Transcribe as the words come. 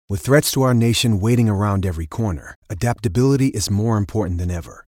With threats to our nation waiting around every corner, adaptability is more important than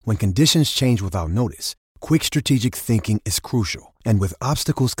ever. When conditions change without notice, quick strategic thinking is crucial. And with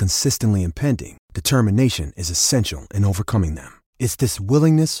obstacles consistently impending, determination is essential in overcoming them. It's this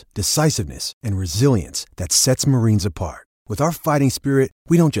willingness, decisiveness, and resilience that sets Marines apart. With our fighting spirit,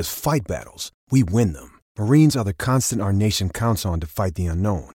 we don't just fight battles, we win them. Marines are the constant our nation counts on to fight the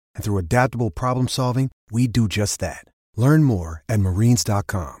unknown. And through adaptable problem solving, we do just that. Learn more at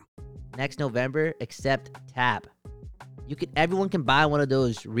marines.com. Next November, accept TAP. Everyone can buy one of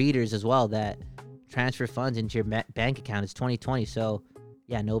those readers as well that transfer funds into your bank account. It's 2020, so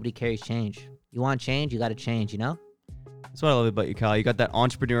yeah, nobody carries change. You want change, you got to change, you know? That's what I love about you, Kyle. You got that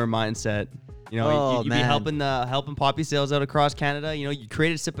entrepreneur mindset. You know, you be helping poppy sales out across Canada. You know, you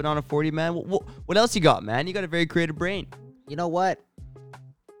created Sipping on a 40, man. What else you got, man? You got a very creative brain. You know what?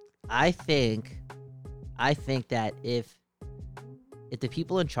 I think that if the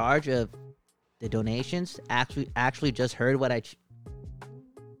people in charge of the donations actually just heard what I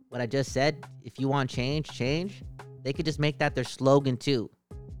just said, if you want change, they could just make that their slogan too,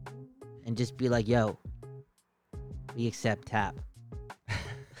 and just be like, "Yo, we accept TAP."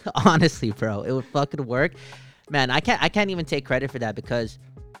 Honestly, bro, it would fucking work, man. I can't even take credit for that, because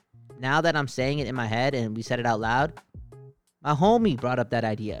now that I'm saying it in my head and we said it out loud, my homie brought up that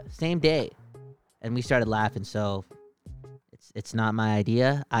idea same day, and we started laughing. So it's not my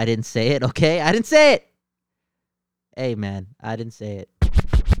idea. I didn't say it. Okay, I didn't say it. Hey, man, I didn't say it.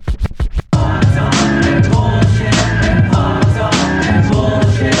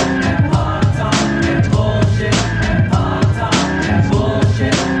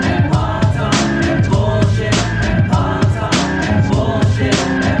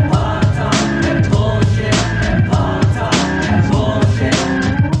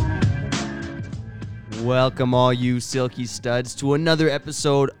 Welcome all you Silky studs to another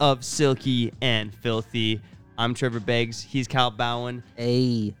episode of Silky and Filthy. I'm Trevor Beggs. He's Cal Bowen.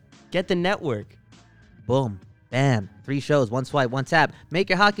 Hey. Get the network. Boom. Bam. 3 shows, 1 swipe, 1 tap. Make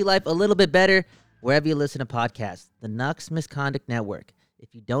your hockey life a little bit better wherever you listen to podcasts. The Nux Misconduct Network.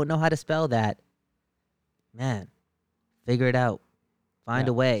 If you don't know how to spell that, man, figure it out. Find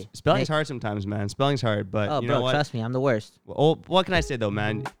a way. Spelling's hard sometimes, man. Spelling's hard, but you know what? Trust me, I'm the worst. Well, what can I say, though,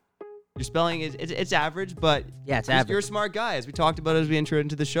 man? Your spelling it's average, but yeah, it's average. You're a smart guy, as we talked about as we introed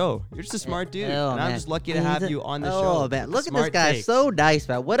into the show. You're just a smart dude, and I'm just lucky to have you on the show. Oh, man, look at this guy. So nice,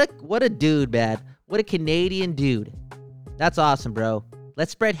 man. What a dude, man. What a Canadian dude. That's awesome, bro.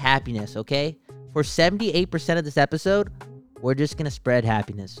 Let's spread happiness, okay? For 78% of this episode, we're just gonna spread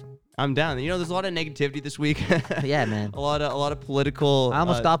happiness. I'm down. You know, there's a lot of negativity this week. Yeah, man. a lot of political. I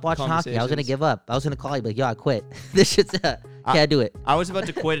almost stopped watching hockey. I was gonna give up. I was gonna call you, but yo, I quit. This shit's can't do it. I was about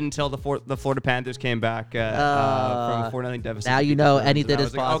to quit until the Florida Panthers came back from a 4-0 deficit. Now you know anything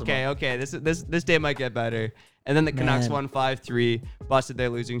is possible. Okay. This day might get better. And then the Canucks won 5-3, busted their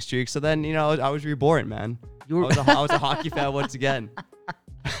losing streak. So then, you know, I was reborn, man. I was a hockey fan once again.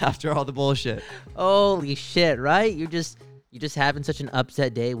 After all the bullshit. Holy shit, right? You're just having such an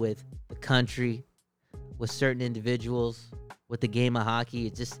upset day with the country, with certain individuals, with the game of hockey.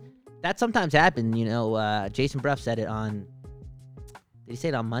 It's just, that sometimes happens, you know. Jason Bruff said it on, did he say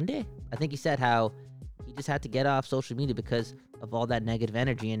it on Monday? I think he said how he just had to get off social media because of all that negative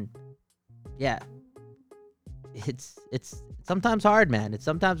energy. And yeah, it's sometimes hard, man. It's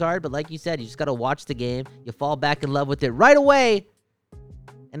sometimes hard, but like you said, you just got to watch the game. You fall back in love with it right away.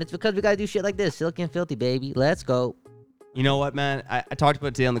 And it's because we got to do shit like this. Silky and Filthy, baby. Let's go. You know what, man? I talked about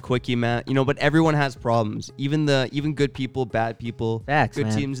it today on the Quickie, man. You know, but everyone has problems. Even good people, bad people. Facts, good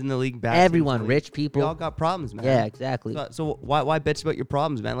man. Teams in the league, bad everyone, teams in the league. rich people. We all got problems, man. Yeah, exactly. So why bitch about your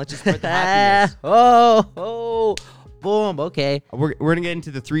problems, man? Let's just spread the happiness. Boom. Okay. We're going to get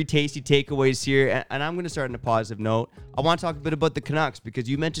into the 3 tasty takeaways here, and I'm going to start on a positive note. I want to talk a bit about the Canucks, because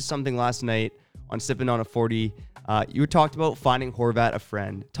you mentioned something last night on Sipping on a 40. You talked about finding Horvat a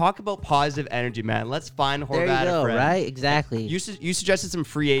friend. Talk about positive energy, man. Let's find Horvat there you go, a friend. Right? Exactly. You suggested some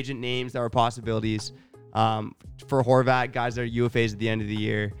free agent names that were possibilities for Horvat, guys that are UFAs at the end of the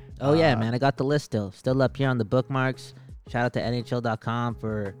year. Oh, yeah, man. I got the list still up here on the bookmarks. Shout out to NHL.com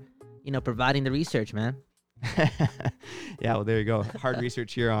for, you know, providing the research, man. Yeah, well, there you go. Hard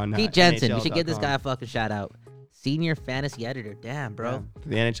research here on Pete Jensen. We should give this guy a fucking shout out. Senior fantasy editor. Damn, bro. Yeah, for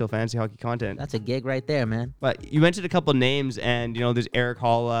the NHL fantasy hockey content. That's a gig right there, man. But you mentioned a couple names, and, you know, there's Eric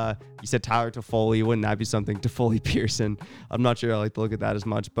Holla. You said Tyler Toffoli. Wouldn't that be something? Toffoli Pearson. I'm not sure I like to look at that as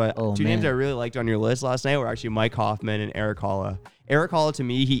much. But two names I really liked on your list last night were actually Mike Hoffman and Eric Holla. Eric Holla, to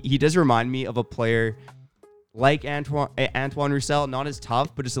me, he does remind me of a player like Antoine Roussel, not as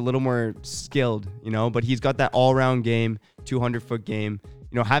tough, but just a little more skilled, you know. But he's got that all-around game, 200-foot game.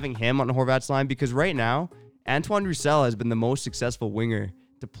 having him on Horvat's line, because right now, Antoine Roussel has been the most successful winger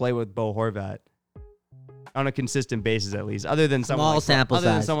to play with Bo Horvat on a consistent basis, at least, other than someone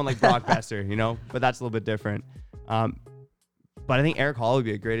like Brock Besser, but that's a little bit different. But I think Erik Haula would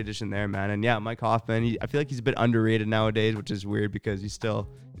be a great addition there, man. And yeah, Mike Hoffman, I feel like he's a bit underrated nowadays, which is weird because he's still,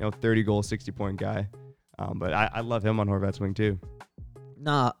 30-goal, 60-point guy. But I love him on Horvat's wing too.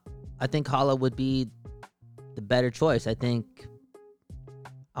 No, I think Haula would be the better choice. I think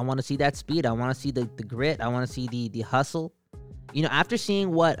I want to see that speed. I want to see the grit. I want to see the hustle. After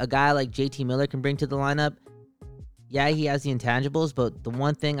seeing what a guy like JT Miller can bring to the lineup, yeah, he has the intangibles, but the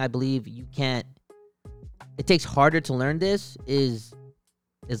one thing I believe it takes harder to learn this is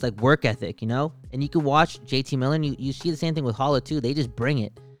like work ethic, And you can watch JT Miller and you see the same thing with Haula too. They just bring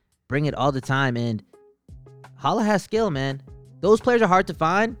it all the time. And Haula has skill, man. Those players are hard to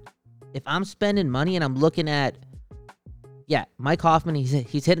find. If I'm spending money and I'm looking at, Mike Hoffman,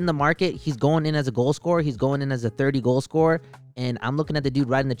 he's hitting the market. He's going in as a goal scorer. He's going in as a 30-goal scorer. And I'm looking at the dude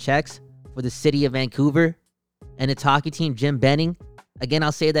writing the checks for the city of Vancouver and its hockey team, Jim Benning. Again,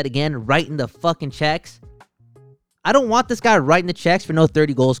 I'll say that again, writing the fucking checks. I don't want this guy writing the checks for no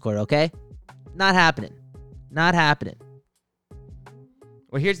 30-goal scorer, okay? Not happening. Not happening.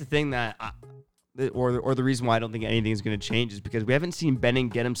 Well, here's the thing the reason why I don't think anything is going to change is because we haven't seen Benning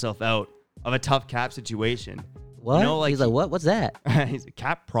get himself out of a tough cap situation. What? He's like, what? What's that? He's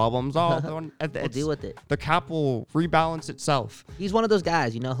cap problems. We'll deal with it. The cap will rebalance itself. He's one of those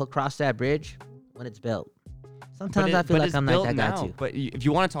guys, he'll cross that bridge when it's built. Sometimes I feel like I'm not that guy too. But if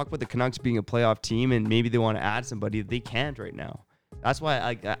you want to talk about the Canucks being a playoff team and maybe they want to add somebody, they can't right now. That's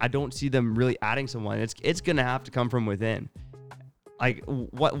why I don't see them really adding someone. It's going to have to come from within. Like,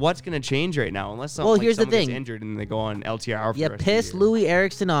 what's going to change right now? Unless someone gets injured and they go on LTIR for the rest piss of the year. Louis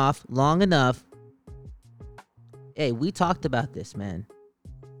Eriksson off long enough. Hey, we talked about this, man.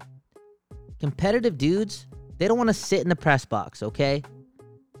 Competitive dudes, they don't want to sit in the press box, okay?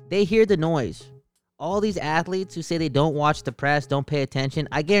 They hear the noise. All these athletes who say they don't watch the press, don't pay attention,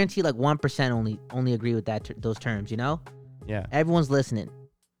 I guarantee like 1% only agree with those terms, Yeah. Everyone's listening.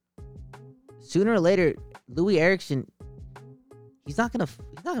 Sooner or later, Louis Eriksson, he's not gonna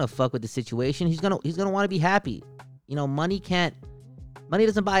fuck with the situation. He's gonna want to be happy. Money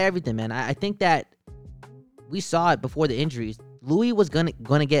doesn't buy everything, man. I think that we saw it before the injuries. Louis was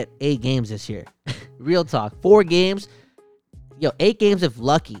gonna get 8 games this year. Real talk. 4 games. 8 games if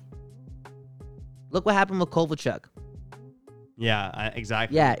lucky. Look what happened with Kovalchuk. Yeah,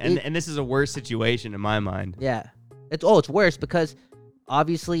 exactly. Yeah, and this is a worse situation in my mind. Yeah. It's worse because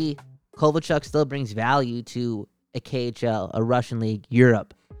obviously Kovalchuk still brings value to a KHL, a Russian league,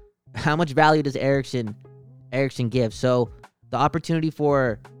 Europe. How much value does Eriksson give? So the opportunity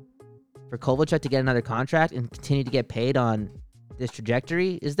for Kovalchuk to get another contract and continue to get paid on this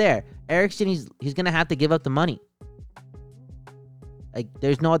trajectory is there. Eriksson, he's gonna have to give up the money. Like,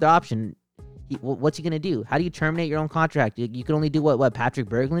 there's no other option. What's he gonna do? How do you terminate your own contract? You can only do what Patrick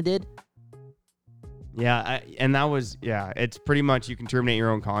Berglund did. Yeah, it's pretty much you can terminate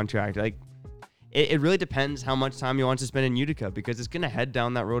your own contract. Like, it really depends how much time he wants to spend in Utica, because it's gonna head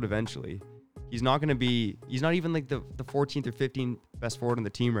down that road eventually. He's not even like the 14th or 15th best forward on the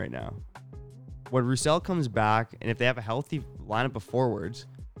team right now. When Roussel comes back, and if they have a healthy lineup of forwards,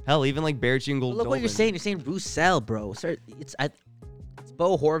 hell, even like Berchi and Goldobin. Look what you're saying. You're saying Roussel, bro. Sir, it's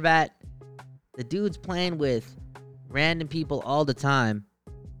Bo Horvat. The dude's playing with random people all the time.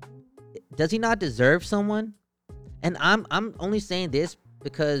 Does he not deserve someone? And I'm only saying this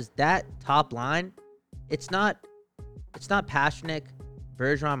because that top line, it's not Pastrnak,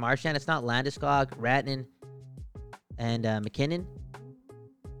 Bergeron, Marchand. It's not Landeskog, Ratnan, and McKinnon.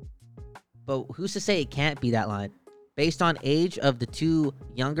 But who's to say it can't be that line? Based on age of the 2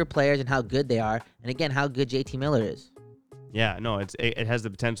 younger players and how good they are, and again, how good JT Miller is. Yeah, no, it has the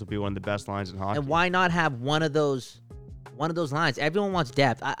potential to be one of the best lines in hockey. And why not have one of those lines? Everyone wants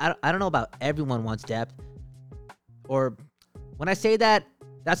depth. I don't know about everyone wants depth. Or when I say that,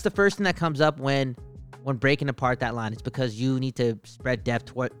 that's the first thing that comes up when breaking apart that line. It's because you need to spread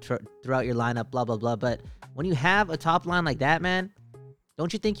depth throughout your lineup, blah, blah, blah. But when you have a top line like that, man,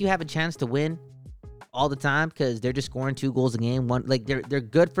 don't you think you have a chance to win all the time because they're just scoring 2 goals a game? They're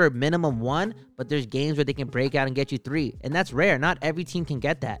good for minimum 1, but there's games where they can break out and get you 3, and that's rare. Not every team can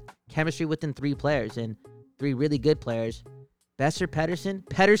get that chemistry within 3 players and 3 really good players. Besser,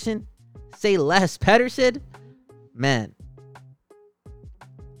 Pettersson, say less. Pettersson, man,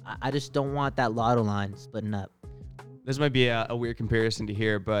 I just don't want that lotto line splitting up. This might be a weird comparison to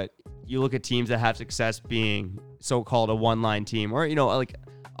hear, but you look at teams that have success being so-called a one-line team, or like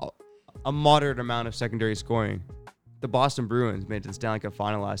a moderate amount of secondary scoring. the Boston Bruins made it to the Stanley Cup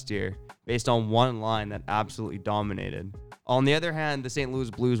final last year based on one line that absolutely dominated. On the other hand, the St. Louis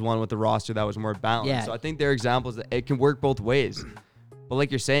Blues won with a roster that was more balanced. Yeah. So I think they're examples that it can work both ways. But like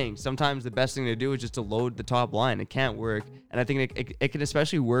you're saying, sometimes the best thing to do is just to load the top line. It can't work. And I think it can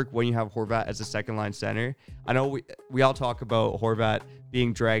especially work when you have Horvat as a second line center. I know we all talk about Horvat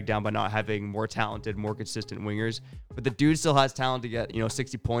being dragged down by not having more talented, more consistent wingers. But the dude still has talent to get,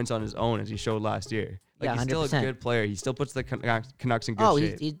 60 points on his own, as he showed last year. Like, he's 100%. still a good player. He still puts the Canucks in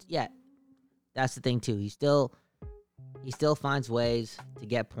good shape. Yeah. That's the thing, too. He still finds ways to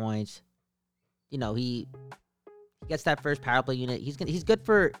get points. He gets that first power play unit. He's good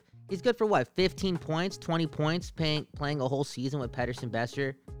for what? 15 points, 20 points, playing a whole season with Pettersson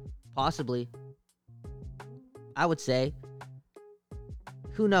Besser, possibly. I would say.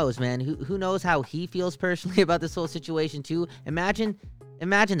 Who knows, man? Who knows how he feels personally about this whole situation too? Imagine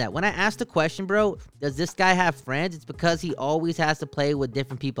that. When I asked the question, bro, does this guy have friends? It's because he always has to play with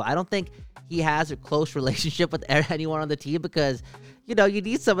different people. I don't think he has a close relationship with anyone on the team because, you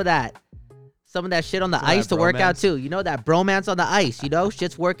need some of that shit on the ice to work out too. That bromance on the ice,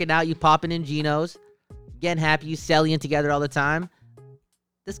 shit's working out. You popping in Genos, getting happy, you selling together all the time.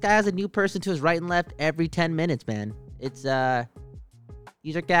 This guy has a new person to his right and left every 10 minutes, man. It's,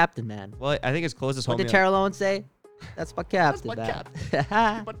 he's our captain, man. Well, I think his closest homie. What did Terrell Owens say? That's my captain, That's my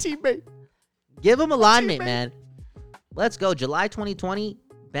captain. My teammate. Give him alignment, man. Let's go. July 2020,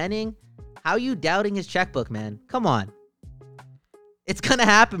 Benning. How you doubting his checkbook, man? Come on. It's gonna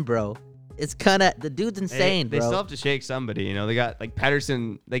happen, bro. The dude's insane, bro. They bro. still have to shake somebody, They got,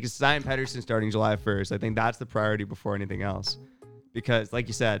 Pettersson. They can sign Pettersson starting July 1st. I think that's the priority before anything else. Because, like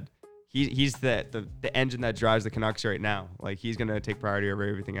you said, he's the engine that drives the Canucks right now. Like, he's going to take priority over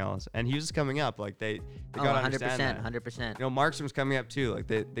everything else. And he was coming up. Like, they got to understand that. 100%. Markstrom's coming up, too. Like,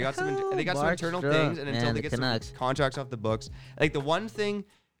 they got some internal Markstrom, things. And until they get Canucks. some contracts off the books. Like, the one thing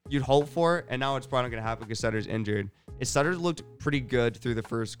you'd hope for, and now it's probably not going to happen because Sutter's injured, is Sutter looked pretty good through the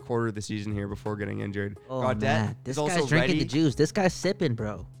first quarter of the season here before getting injured. Oh, Gaudette man. This guy's drinking the juice. This guy's sipping,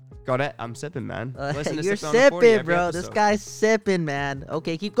 bro. Gaudette, I'm sipping, man. You're sipping, bro. This guy's sipping, man.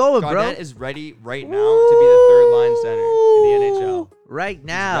 Okay, keep going, bro. Gaudette is ready right now to be the third line center in the NHL. Right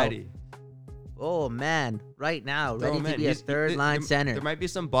now. He's ready. Oh, man. Right now. Ready to be a third line center. There might be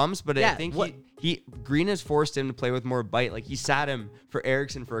some bumps, but I think Green has forced him to play with more bite. Like, he sat him for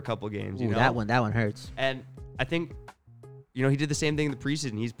Eriksson for a couple games. That one hurts. And I think, he did the same thing in the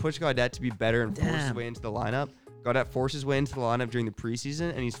preseason. He's pushed Gaudette to be better and force his way into the lineup. Gaudette forced his way into the lineup during the preseason,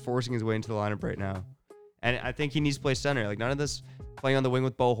 and he's forcing his way into the lineup right now. And I think he needs to play center. Like, none of this playing on the wing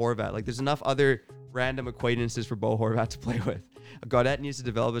with Bo Horvat. Like, there's enough other random acquaintances for Bo Horvat to play with. Gaudette needs to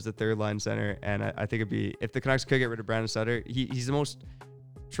develop as a third line center, and I think it'd be, if the Canucks could get rid of Brandon Sutter, he's the most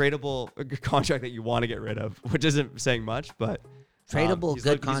tradable contract that you want to get rid of, which isn't saying much, but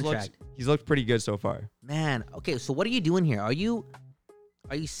tradable contract. He's looked pretty good so far. Man, okay, so what are you doing here? Are you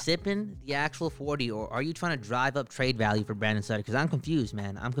sipping the actual 40, or are you trying to drive up trade value for Brandon Sutter? Because I'm confused,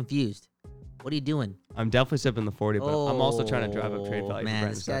 man. I'm confused. What are you doing? I'm definitely sipping the 40, but I'm also trying to drive up trade value for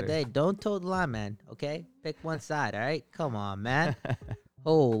Brandon Sutter. Hey, don't toe the line, man, okay? Pick one side, all right? Come on, man.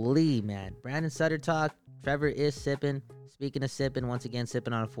 Holy, man. Brandon Sutter talk. Trevor is sipping. Speaking of sipping, once again,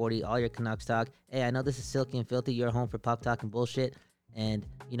 sipping on a 40. All your Canucks talk. Hey, I know this is silky and filthy. You're home for puck talk and bullshit. And,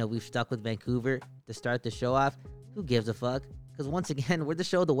 we've stuck with Vancouver to start the show off. Who gives a fuck? Because once again, we're the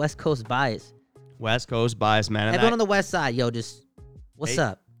show of the West Coast bias. West Coast bias, man. Everyone on the West Side, just what's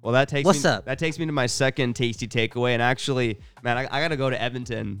up? Well, that takes me to my second tasty takeaway. And actually, man, I got to go to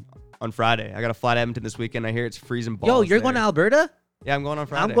Edmonton on Friday. I got to fly to Edmonton this weekend. I hear it's freezing balls. Yo, you're going to Alberta? Yeah, I'm going on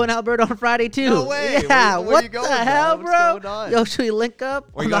Friday. I'm going to Alberta on Friday, too. No way. Yeah, where you going, the hell, bro? What's going on? Yo, should we link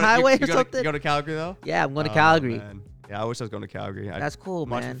up on the highway or something? You go to Calgary, though? Yeah, I'm going to Calgary. Man. Yeah, I wish I was going to Calgary. That's cool,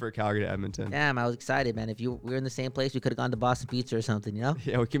 man. Much prefer Calgary to Edmonton. Damn, I was excited, man. If we were in the same place, we could have gone to Boston Pizza or something, Yeah,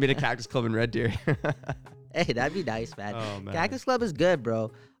 we could meet at Cactus Club in Red Deer. Hey, that'd be nice, man. Oh, man. Cactus Club is good,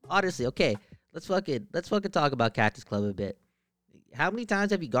 bro. Honestly, okay. Let's fucking talk about Cactus Club a bit. How many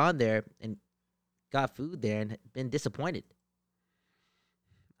times have you gone there and got food there and been disappointed?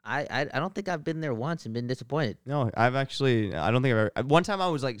 I don't think I've been there once and been disappointed. No, I don't think I've ever. One time I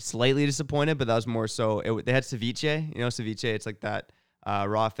was like slightly disappointed, but that was more so. They had ceviche. Ceviche. It's like that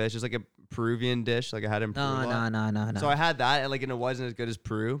raw fish. It's like a Peruvian dish. Like I had in Peru. No. So I had that, and it wasn't as good as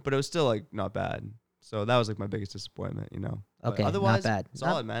Peru, but it was still like not bad. So that was like my biggest disappointment. Okay, otherwise, not bad.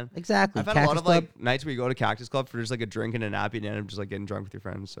 Solid, man. Exactly. I've had Cactus a lot of Club, nights where you go to Cactus Club for just like a drink and a nappy, and I'm just like getting drunk with your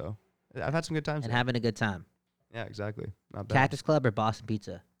friends. So I've had some good times and having a good time. Yeah, exactly. Not bad. Cactus Club or Boston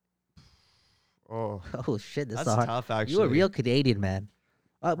Pizza? Oh shit, this that's is hard. tough. Actually, You a real Canadian, man.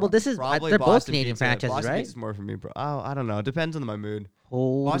 Well, this is they're both Canadian franchises, Boston right? Pizza's more for me, bro. Oh, I don't know. It depends on my mood.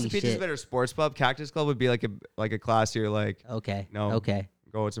 Holy Boston Pizza's shit. a better sports pub. Cactus Club would be like a classier, like, Okay. no, Okay.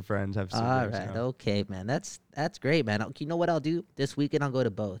 go with some friends, have some All drinks, right. you know? Okay, man. That's great, man. You know what I'll do this weekend? I'll go to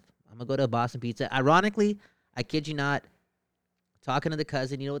both. I'm gonna go to Boston Pizza. Ironically, I kid you not, talking to the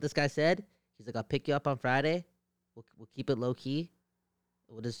cousin, you know what this guy said? He's like, I'll pick you up on Friday. We'll keep it low key.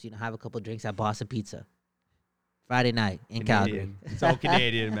 We'll just have a couple drinks at Boston Pizza. Friday night in Canadian. It's all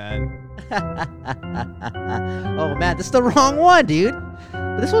Canadian, man. Calgary. Oh man, this is the wrong one, dude.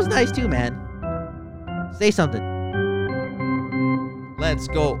 But this was nice too, man. Say something. Let's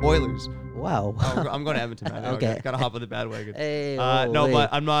go Oilers. Wow. Oh, I'm going to Edmonton, man. Okay. Gotta hop on the bandwagon. Hey, No, wait. but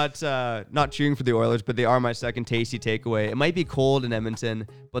I'm not cheering for the Oilers, but they are my second tasty takeaway. It might be cold in Edmonton,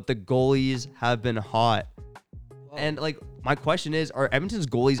 but the goalies have been hot. And like, my question is, are Edmonton's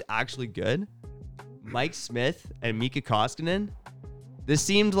goalies actually good? Mike Smith and Mika Koskinen? This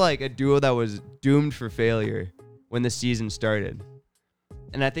seemed like a duo that was doomed for failure when the season started.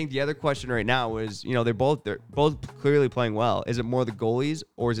 And I think the other question right now is, they're both clearly playing well. Is it more the goalies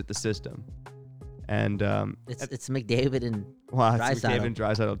or is it the system? And it's McDavid and it's McDavid and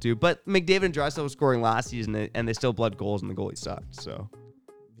Draisaitl too. But McDavid and Draisaitl were scoring last season, and they still bled goals, and the goalie sucked. So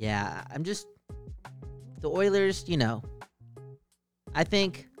yeah, the Oilers. I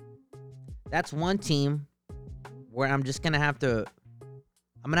think that's one team where I'm gonna have to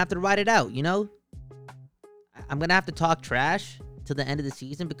ride it out. I'm gonna have to talk trash to the end of the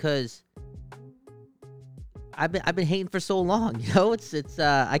season because I've been hating for so long. It's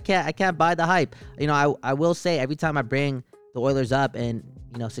I can't buy the hype. I will say every time I bring the Oilers up and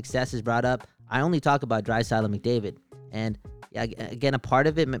success is brought up, I only talk about Draisaitl and McDavid. And yeah, again, a part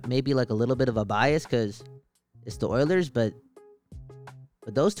of it may be like a little bit of a bias because it's the Oilers, but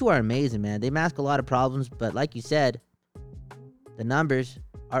those two are amazing, man. They mask a lot of problems, but like you said, the numbers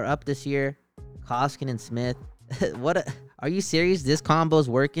are up this year. Koskinen and Smith. Are you serious? This combo's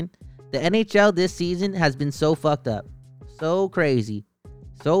working? The NHL this season has been so fucked up. So crazy.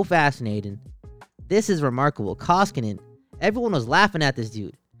 So fascinating. This is remarkable. Koskinen. Everyone was laughing at this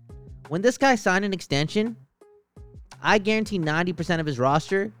dude. When this guy signed an extension, I guarantee 90% of his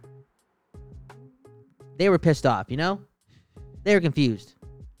roster, they were pissed off, They were confused.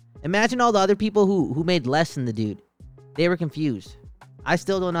 Imagine all the other people who made less than the dude. They were confused. I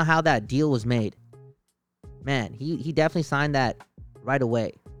still don't know how that deal was made. Man, he definitely signed that right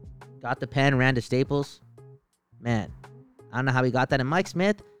away. Got the pen, ran to Staples. Man, I don't know how he got that. And Mike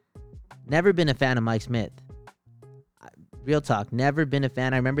Smith, never been a fan of Mike Smith. Real talk, never been a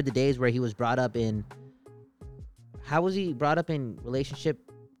fan. I remember the days where he was brought up in... How was he brought up in relationship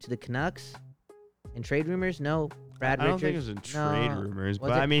to the Canucks? In trade rumors? No. Brad Richards? I don't think it was in trade rumors,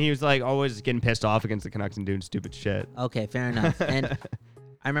 but it? He was like always getting pissed off against the Canucks and doing stupid shit. Okay, fair enough. And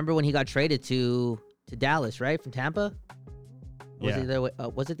I remember when he got traded to Dallas, right? From Tampa? Was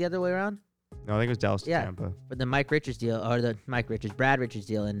it the other way around? No, I think it was Dallas to Tampa. For the Brad Richards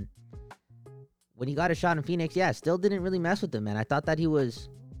deal. And when he got a shot in Phoenix, still didn't really mess with him, man. I thought that he was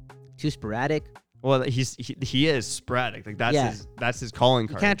too sporadic. Well, he is sporadic. Like that's his calling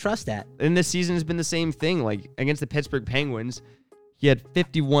card. You can't trust that. And this season has been the same thing. Like against the Pittsburgh Penguins, he had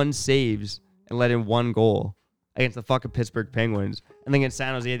 51 saves and let in 1 goal against the fucking Pittsburgh Penguins. And then against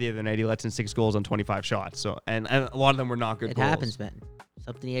San Jose the other night, he lets in 6 goals on 25 shots. So and a lot of them were not good goals. It happens, man.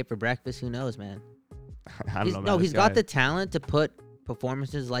 Something he ate for breakfast, who knows, man. I don't know. No, he's got the talent to put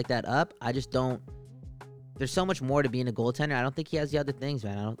performances like that up. I just don't. There's so much more to being a goaltender. I don't think he has the other things,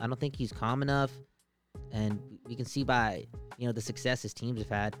 man. I don't think he's calm enough. And we can see by, the success his teams have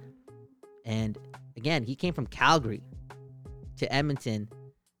had. And again, he came from Calgary to Edmonton,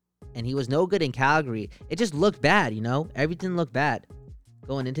 and he was no good in Calgary. It just looked bad, Everything looked bad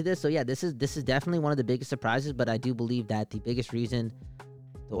going into this. So yeah, this is definitely one of the biggest surprises. But I do believe that the biggest reason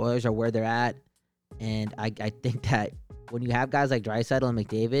the Oilers are where they're at, and I think that when you have guys like Draisaitl and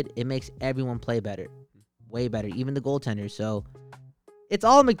McDavid, it makes everyone play better, way better, even the goaltenders. So it's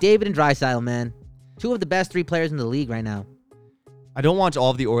all McDavid and Draisaitl, man. 2 of the best 3 players in the league right now. I don't watch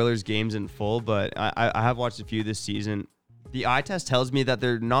all of the Oilers games in full, but I have watched a few this season. The eye test tells me that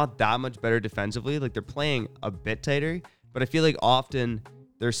they're not that much better defensively. Like they're playing a bit tighter, but I feel like often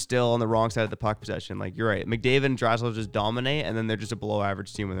they're still on the wrong side of the puck possession. Like you're right, McDavid and Draisaitl just dominate, and then they're just a below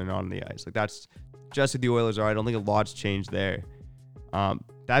average team when they're not on the ice. Like that's just who the Oilers are. I don't think a lot's changed there.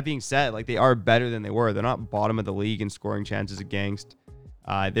 That being said, like they are better than they were. They're not bottom of the league in scoring chances against.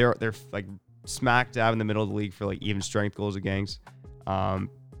 They're like smack dab in the middle of the league for like even strength goals against.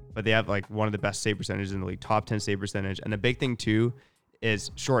 But they have like one of the best save percentages in the league, top 10 save percentage. And the big thing too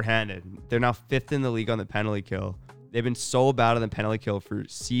is shorthanded. They're now 5th in the league on the penalty kill. They've been so bad on the penalty kill for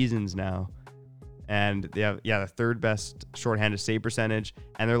seasons now. And they have, the third best shorthanded save percentage,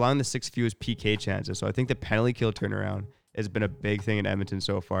 and they're allowing the 6th fewest PK chances. So I think the penalty kill turnaround has been a big thing in Edmonton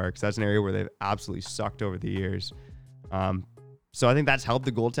so far, because that's an area where they've absolutely sucked over the years. So I think that's helped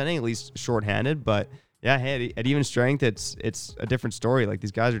the goaltending, at least shorthanded. But yeah, hey, at even strength, it's a different story. Like,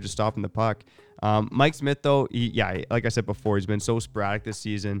 these guys are just stopping the puck. Mike Smith, though, like I said before, he's been so sporadic this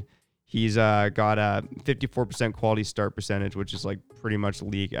season. He's got a 54% quality start percentage, which is like pretty much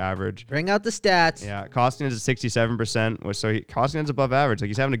league average. Bring out the stats. Yeah, Koskinen's at 67%. So Koskinen's above average. Like,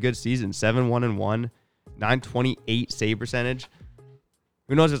 he's having a good season. 7-1-1, 928 save percentage.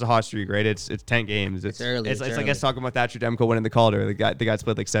 Who knows? It's a hot streak, right? It's 10 games. It's early. It's like us talking about Thatcher Demko winning the Calder. The guy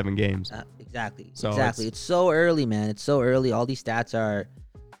split like 7 games. Exactly. So exactly. It's so early, man. It's so early. All these stats are.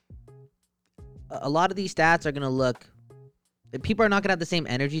 A lot of these stats are gonna look. People are not gonna have the same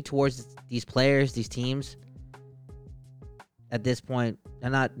energy towards these players, these teams. At this point,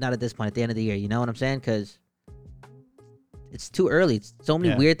 and not at this point. At the end of the year, you know what I'm saying? Because it's too early. So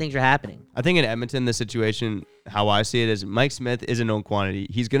many weird things are happening. I think in Edmonton, the situation, how I see it, is Mike Smith is a known quantity.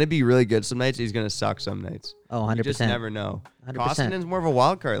 He's going to be really good some nights. He's going to suck some nights. Oh, 100%. You just never know. 100%. Koskinen's more of a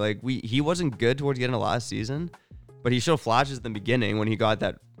wild card. Like, he wasn't good towards the end of last season, but he showed flashes in the beginning when he got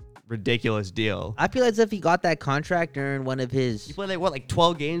that ridiculous deal. I feel as if he got that contract during one of his. He played like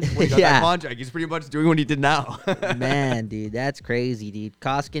 12 games before he got that contract. He's pretty much doing what he did now. Man, dude, that's crazy, dude.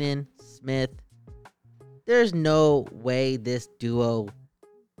 Koskinen, Smith. There's no way this duo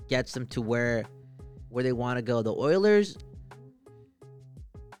gets them to where they want to go. The Oilers,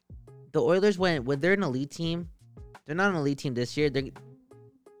 when they're an elite team, they're not an elite team this year.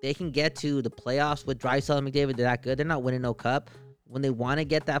 They can get to the playoffs with Draisaitl and McDavid. They're that good. They're not winning no cup. When they want to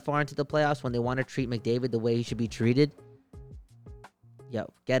get that far into the playoffs, when they want to treat McDavid the way he should be treated,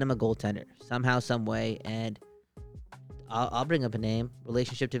 get him a goaltender somehow, some way. And I'll bring up a name.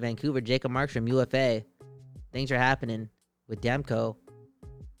 Relationship to Vancouver, Jacob Markstrom, UFA. Things are happening with Demko.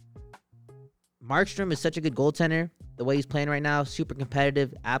 Markstrom is such a good goaltender. The way he's playing right now, super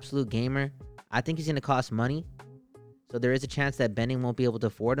competitive, absolute gamer. I think he's going to cost money. So there is a chance that Benning won't be able to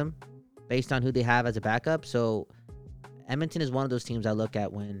afford him based on who they have as a backup. So Edmonton is one of those teams I look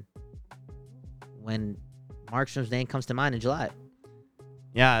at when Markstrom's name comes to mind in July.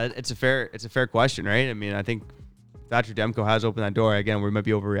 Yeah, it's a fair question, right? I mean, I think Thatcher Demko has opened that door. Again, we might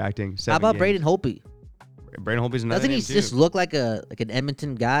be overreacting. How about Braden Holtby? Braden Holtby's another Doesn't he too. just look like an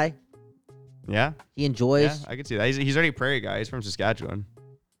Edmonton guy? Yeah. He enjoys. Yeah, I can see that. He's already a prairie guy. He's from Saskatchewan.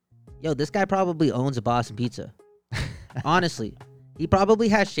 Yo, this guy probably owns a Boston Pizza. Honestly. He probably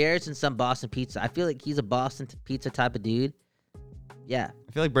has shares in some Boston Pizza. I feel like he's a Boston Pizza type of dude. Yeah.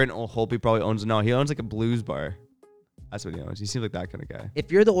 I feel like Braden Holtby probably owns he owns like a blues bar. That's what he owns. He seems like that kind of guy. If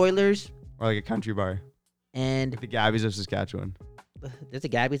you're the Oilers. Or like a country bar. And like the Gabbies of Saskatchewan. There's a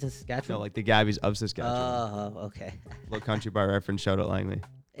Gabby's in Saskatchewan? No, like the Gabbies of Saskatchewan. Oh, okay. Little country bar reference. Shout out Langley.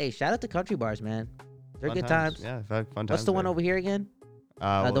 Hey, shout out to country bars, man. They're fun good times. Yeah, fun times. What's the one over here again?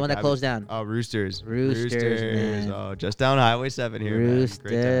 The one that closed down. Oh, Roosters. Man. Oh, just down Highway 7 here,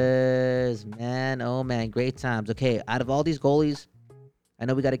 Roosters, man. Oh, man. Great times. Okay, out of all these goalies, I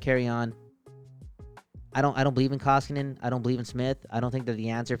know we got to carry on. I don't believe in Koskinen. I don't believe in Smith. I don't think they're the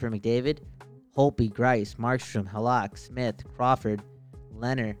answer for McDavid. Holtby, Greiss, Markstrom, Halak, Smith, Crawford,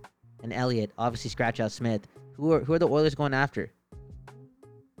 Leonard, and Elliott. Obviously, scratch out Smith. Who are the Oilers going after?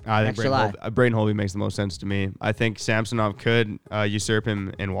 I think Braden Holtby makes the most sense to me. I think Samsonov could usurp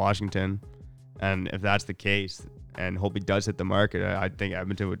him in Washington. And if that's the case, and Holtby does hit the market, I think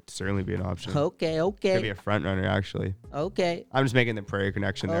Edmonton would certainly be an option. Okay. Could be a front runner, actually. Okay. I'm just making the Prairie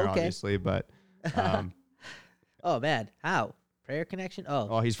connection there, obviously, but... oh, man. How? Prayer connection?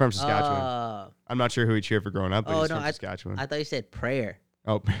 Oh, he's from Saskatchewan. I'm not sure who he cheered for growing up, but he's from Saskatchewan. I thought you said prayer.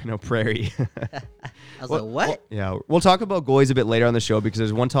 Oh, no, Prairie. I was like, what? We'll talk about goalies a bit later on the show because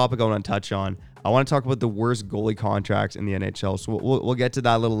there's one topic I want to touch on. I want to talk about the worst goalie contracts in the NHL. So we'll get to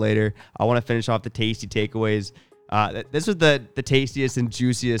that a little later. I want to finish off the tasty takeaways. This was the tastiest and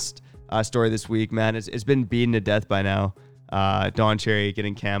juiciest story this week, man. It's been beaten to death by now. Don Cherry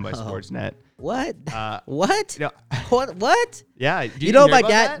getting canned by Sportsnet. What? What? What? Yeah. You know my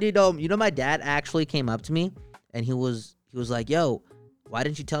dad. You know my dad actually came up to me, and he was like, "Yo, why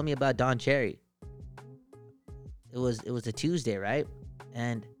didn't you tell me about Don Cherry?" It was a Tuesday, right?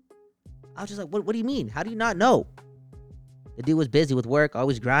 And I was just like, "What do you mean? How do you not know?" The dude was busy with work,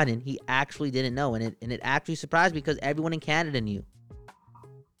 always grinding. He actually didn't know, and it actually surprised me because everyone in Canada knew.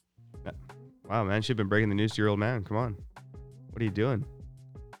 Wow, man, should have been breaking the news to your old man. Come on, what are you doing?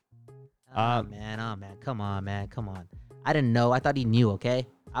 Oh man, come on. I didn't know. I thought he knew. Okay,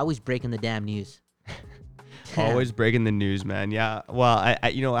 I was breaking the damn news. Always breaking the news, man. Yeah. Well, I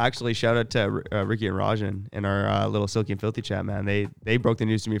actually shout out to Ricky and Rajan in our little Silky and Filthy chat, man. They broke the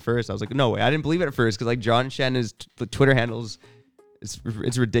news to me first. I was like, no way. I didn't believe it at first because like John Shannon's Twitter handles,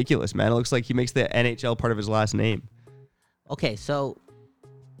 it's ridiculous, man. It looks like he makes the NHL part of his last name. Okay, so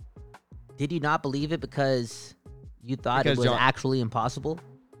did you not believe it because you thought it was actually impossible?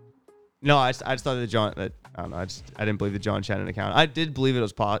 No, I just thought that I don't know. I didn't believe the John Shannon account. I did believe it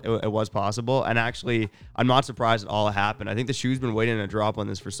was possible, and actually, I'm not surprised at all it happened. I think the shoe's been waiting to drop on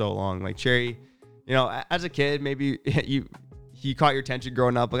this for so long. Like Cherry, as a kid, maybe he caught your attention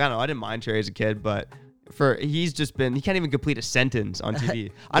growing up. Like I don't know, I didn't mind Cherry as a kid, but he can't even complete a sentence on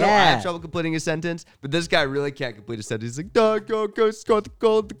TV. I have trouble completing a sentence, but this guy really can't complete a sentence. He's like, go score the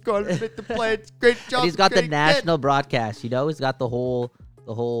goal, make the play. It's great job. And he's got the national broadcast. He's got the whole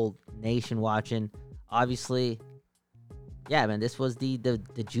nation watching. Obviously, yeah, man, this was the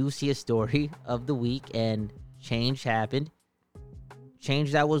juiciest story of the week, and change happened.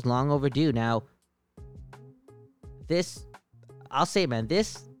 Change that was long overdue. Now, I'll say, man,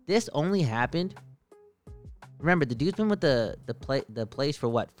 this only happened. Remember, the dude's been with the place for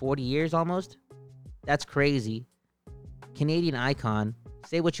what, 40 years almost? That's crazy. Canadian icon.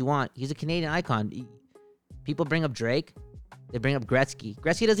 Say what you want. He's a Canadian icon. People bring up Drake. They bring up Gretzky.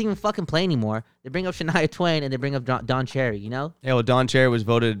 Gretzky doesn't even fucking play anymore. They bring up Shania Twain, and they bring up Don Cherry, Yeah, well, Don Cherry was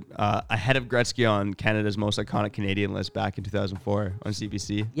voted ahead of Gretzky on Canada's most iconic Canadian list back in 2004 on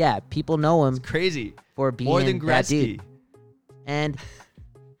CBC. Yeah, people know him. It's crazy. For being more than Gretzky. That dude. And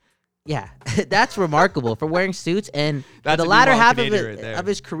yeah, that's remarkable for wearing suits. And for the latter half of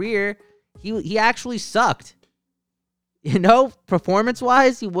his career, he actually sucked.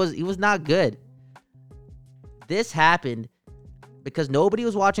 Performance-wise, he was not good. This happened because nobody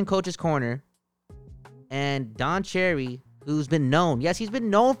was watching Coach's Corner, and Don Cherry, who's been known, he's been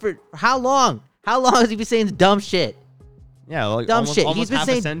known for how long? How long has he been saying dumb shit? Yeah, like dumb almost, shit. Almost he's been half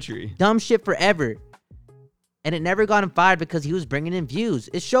saying a century. Dumb shit forever, and it never got him fired because he was bringing in views.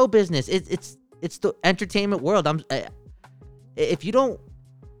 It's show business. It's the entertainment world. If you don't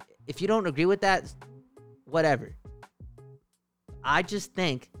agree with that, whatever. I just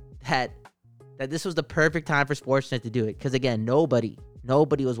think that this was the perfect time for Sportsnet to do it. Because, again, nobody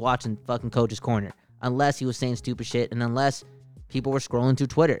was watching fucking Coach's Corner unless he was saying stupid shit and unless people were scrolling through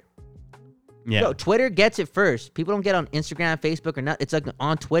Twitter. Yeah. Twitter gets it first. People don't get on Instagram, Facebook, or not. It's like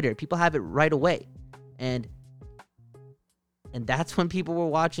on Twitter. People have it right away. And that's when people were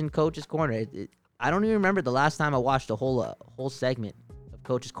watching Coach's Corner. I don't even remember the last time I watched a whole segment of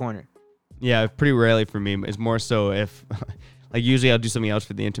Coach's Corner. Yeah, pretty rarely for me. It's more so if... Like, usually I'll do something else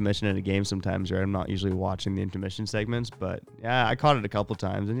for the intermission in a game sometimes, right? I'm not usually watching the intermission segments, but yeah, I caught it a couple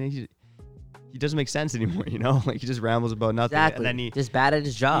times, and he doesn't make sense anymore, Like, he just rambles about nothing. Exactly. And then just bad at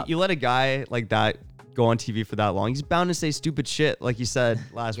his job. You let a guy like that go on TV for that long, he's bound to say stupid shit, like you said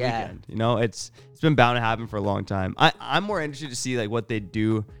last weekend. It's been bound to happen for a long time. I'm more interested to see, like, what they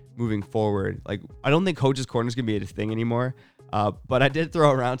do moving forward. Like, I don't think Coach's Corner is going to be a thing anymore, but I did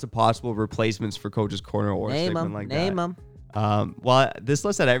throw around some possible replacements for Coach's Corner or a segment like that. Name them. Well, this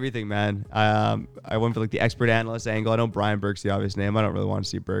list had everything, man. I went for like the expert analyst angle. I know Brian Burke's the obvious name. I don't really want to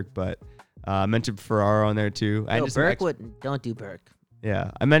see Burke, but I mentioned Ferraro on there too. No, Burke don't do Burke.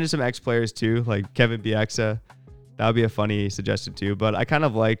 Yeah, I mentioned some ex-players too, like Kevin Bieksa. That would be a funny suggestion too. But I kind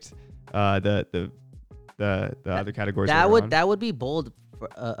of liked the other categories. That would be bold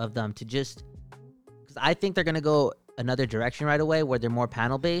of them to just, because I think they're gonna go another direction right away where they're more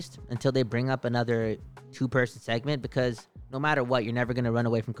panel based until they bring up another 2-person segment, because no matter what, you're never going to run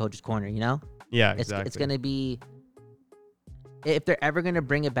away from Coach's Corner, Yeah, exactly. It's going to be, if they're ever going to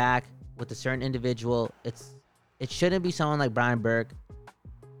bring it back with a certain individual, it shouldn't be someone like Brian Burke.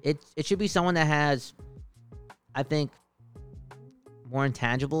 It should be someone that has, I think, more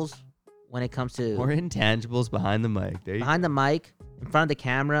intangibles when it comes to... More intangibles behind the mic. Behind the mic, in front of the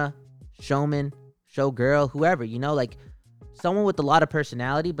camera, showman, showgirl, whoever, like... Someone with a lot of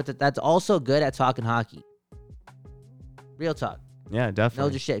personality, but that's also good at talking hockey. Real talk. Yeah, definitely.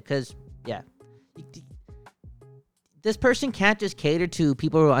 No just shit, because, yeah. This person can't just cater to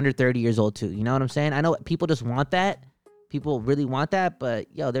people who are under 30 years old, too. You know what I'm saying? I know people just want that. People really want that, but,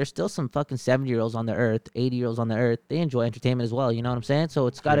 there's still some fucking 70-year-olds on the earth, 80-year-olds on the earth. They enjoy entertainment as well, you know what I'm saying? So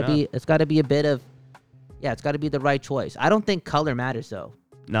it's got to be a bit of, it's got to be the right choice. I don't think color matters, though.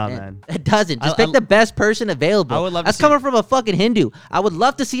 No, man. It doesn't. Just pick the best person available. I would love That's coming from a fucking Hindu. I would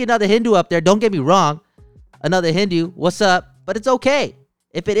love to see another Hindu up there. Don't get me wrong. Another Hindu. What's up? But it's okay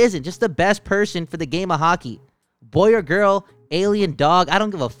if it isn't. Just the best person for the game of hockey. Boy or girl, alien, dog. I don't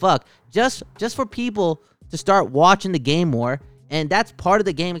give a fuck. Just for people to start watching the game more. And that's part of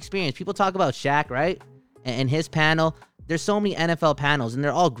the game experience. People talk about Shaq, right? And his panel, there's so many NFL panels, and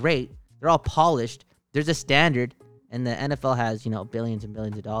they're all great. They're all polished. There's a standard, and the NFL has, billions and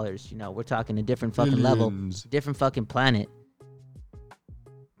billions of dollars. We're talking a different fucking level, different fucking planet.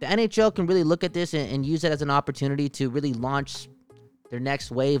 The NHL can really look at this and use it as an opportunity to really launch their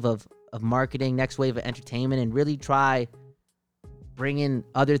next wave of marketing, next wave of entertainment, and really try bringing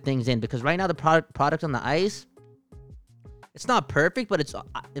other things in. Because right now the product on the ice, it's not perfect, but it's,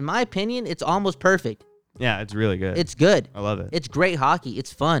 in my opinion, it's almost perfect. Yeah, it's really good. It's good. I love it. It's great hockey.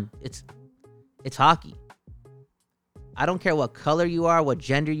 It's fun. It's hockey. I don't care what color you are, what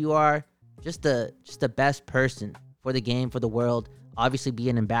gender you are, just the best person for the game, for the world. Obviously be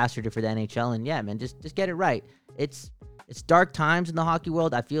an ambassador for the NHL, and yeah, man, just get it right. It's dark times in the hockey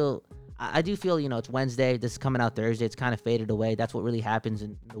world. I do feel, it's Wednesday. This is coming out Thursday. It's kind of faded away. That's what really happens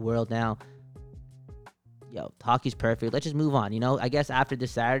in the world now. Hockey's perfect. Let's just move on. I guess after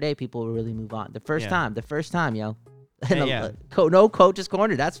this Saturday, people will really move on. The first time, no coach's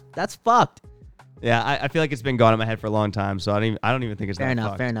corner. That's fucked. Yeah, I feel like it's been gone in my head for a long time, so I don't even think it's fair that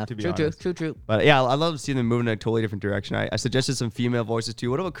enough. To be honest. True. But yeah, I love seeing them moving in a totally different direction. I suggested some female voices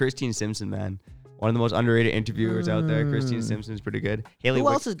too. What about Christine Simpson, man? One of the most underrated interviewers out there. Christine Simpson's pretty good. Who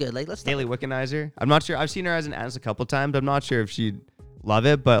else is good? Haley Wickenheiser. I'm not sure. I've seen her as an analyst a couple times. I'm not sure if she'd love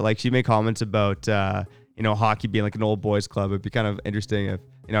it, but she made comments about hockey being like an old boys club. It'd be kind of interesting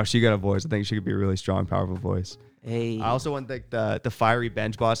if she got a voice. I think she could be a really strong, powerful voice. Hey. I also want the fiery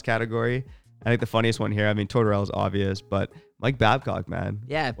bench boss category. I think the funniest one here, Tortorella is obvious, but Mike Babcock, man.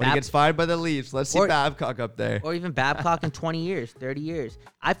 Yeah. When he gets fired by the Leafs, let's see Babcock up there. Or even Babcock in 20 years, 30 years.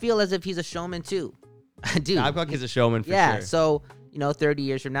 I feel as if he's a showman too. Dude. Babcock is a showman for sure. Yeah, so, 30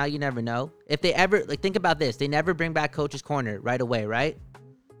 years from now, you never know. If they ever, think about this. They never bring back Coach's Corner right away, right?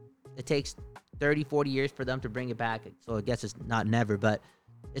 It takes 30, 40 years for them to bring it back. So I guess it's not never, but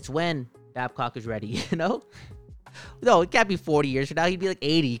it's when Babcock is ready, No, it can't be 40 years from now. He'd be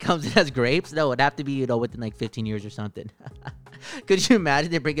 80. He comes in as grapes. No, it'd have to be, within 15 years or something. Could you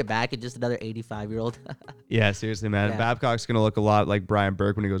imagine they bring it back and just another 85-year-old? Yeah, seriously, man. Yeah. Babcock's going to look a lot like Brian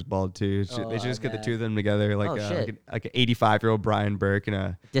Burke when he goes bald, too. They should just get the two of them together, like an 85-year-old Brian Burke and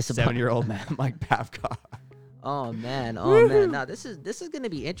a 7-year-old Mike Babcock. Oh, man. No, this is going to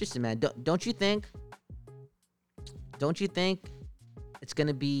be interesting, man. Don't you think it's going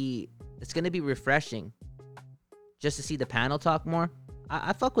to be refreshing just to see the panel talk more?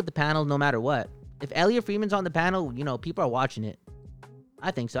 I fuck with the panel no matter what. If Elliot Friedman's on the panel, people are watching it. I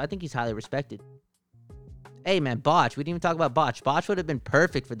think so. I think he's highly respected. Hey, man, Botch. We didn't even talk about Botch. Botch would have been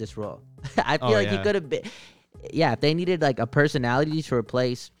perfect for this role. I feel he could have been. Yeah, if they needed a personality to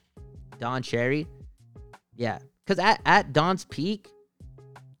replace Don Cherry. Yeah. Because at Don's peak,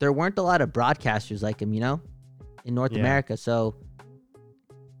 there weren't a lot of broadcasters like him, in North America. So,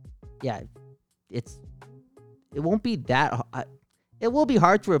 yeah, it won't be that. It will be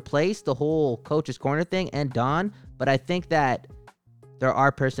hard to replace the whole Coach's Corner thing and Don, but I think that there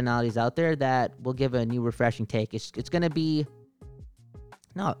are personalities out there that will give a new, refreshing take. It's going to be.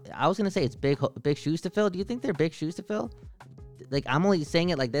 No, I was going to say it's big shoes to fill. Do you think they're big shoes to fill? I'm only saying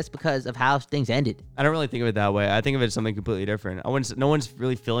it like this because of how things ended. I don't really think of it that way. I think of it as something completely different. No one's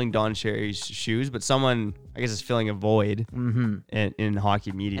really filling Don Cherry's shoes, but someone, I guess, is filling a void in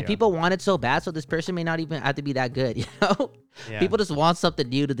hockey media. And people want it so bad, so this person may not even have to be that good, Yeah. People just want something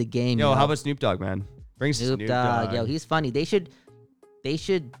new to the game. Yo, how about Snoop Dogg, man? Bring Snoop Dogg. Yo, he's funny. They should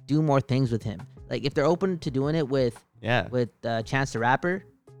do more things with him. If they're open to doing it with Chance the Rapper,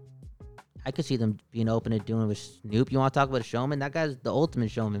 I could see them being open to doing it with Snoop. You want to talk about a showman? That guy's the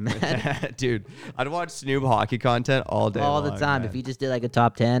ultimate showman, man. Dude, I'd watch Snoop hockey content all day all the time. Man. If he just did a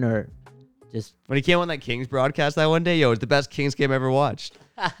top 10 or just... When he came on that Kings broadcast that one day, it's the best Kings game I ever watched.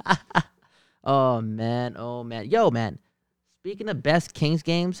 Oh, man. Yo, man. Speaking of best Kings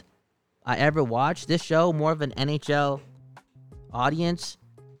games I ever watched, this show, more of an NHL audience.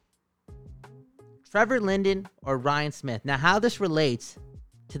 Trevor Linden or Ryan Smith. Now, how this relates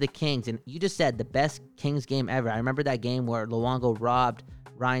to the Kings, and you just said the best Kings game ever. I remember that game where Luongo robbed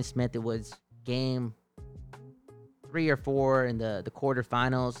Ryan Smith. It was game 3 or 4 in the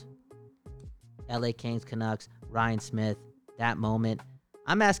quarterfinals. LA Kings, Canucks, Ryan Smith, that moment.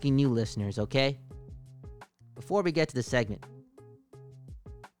 I'm asking you listeners, okay? Before we get to the segment,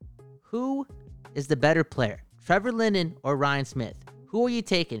 who is the better player, Trevor Linden or Ryan Smith? Who are you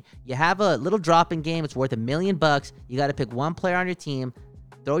taking? You have a little drop-in game. It's worth $1 million. You got to pick one player on your team.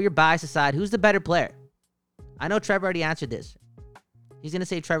 Throw your bias aside. Who's the better player? I know Trevor already answered this. He's going to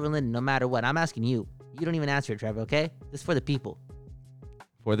say Trevor Linden no matter what. I'm asking you. You don't even answer it, Trevor, okay? This is for the people.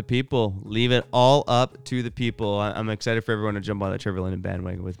 For the people. Leave it all up to the people. I'm excited for everyone to jump on that Trevor Linden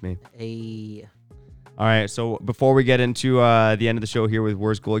bandwagon with me. All right, so before we get into the end of the show here with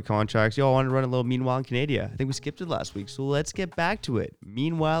worst goalie contracts, y'all wanted to run a little Meanwhile in Canada. I think we skipped it last week, so let's get back to it.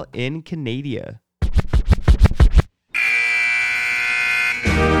 Meanwhile in Canada.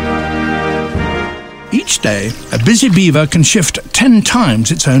 Each day, a busy beaver can shift 10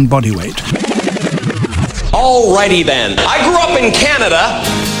 times its own body weight. Alrighty then. I grew up in Canada.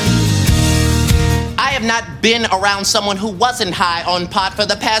 I have not been around someone who wasn't high on pot for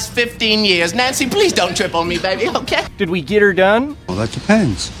the past 15 years. Nancy, please don't trip on me, baby, okay? Did we get her done? Well, that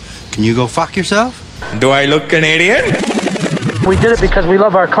depends. Can you go fuck yourself? Do I look Canadian? We did it because we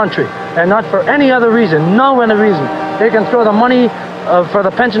love our country, and not for any other reason, no other reason. They can throw the money for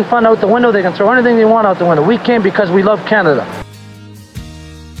the pension fund out the window. They can throw anything they want out the window. We came because we love Canada.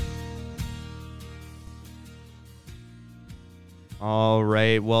 All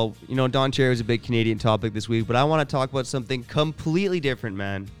right. Well, Don Cherry was a big Canadian topic this week, but I want to talk about something completely different,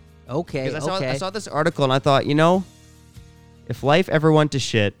 man. Okay. Because I saw this article and I thought, if life ever went to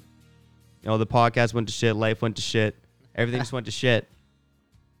shit, the podcast went to shit, life went to shit, everything just went to shit.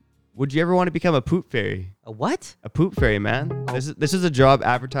 Would you ever want to become a poop fairy? A what? A poop fairy, man. Oh. This is a job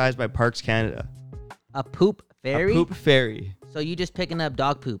advertised by Parks Canada. A poop fairy? A poop fairy. So you just picking up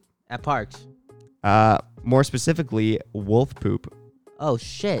dog poop at parks? More specifically, wolf poop. Oh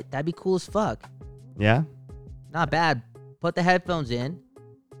shit, that'd be cool as fuck. Yeah? Not bad. Put the headphones in,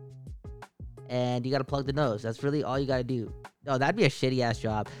 and you gotta plug the nose. That's really all you gotta do. No, that'd be a shitty ass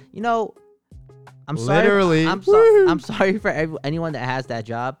job. I'm sorry. Literally. I'm sorry for anyone that has that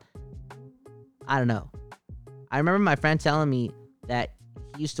job. I don't know. I remember my friend telling me that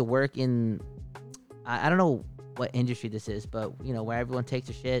he used to work in, I don't know what industry this is, but where everyone takes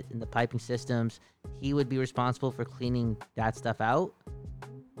a shit in the piping systems, he would be responsible for cleaning that stuff out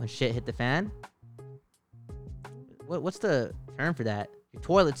when shit hit the fan. What's the term for that? Your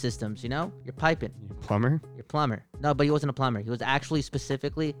toilet systems, your piping. Plumber? Your plumber. No, but he wasn't a plumber. He was actually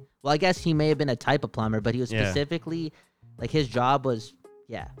specifically, well, I guess he may have been a type of plumber, but he was specifically, his job was,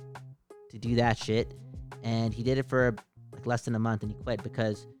 to do that shit. And he did it for less than a month and he quit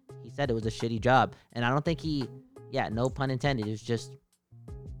because he said it was a shitty job. And I don't think no pun intended. It was just,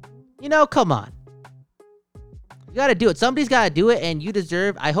 come on. You got to do it. Somebody's got to do it, and you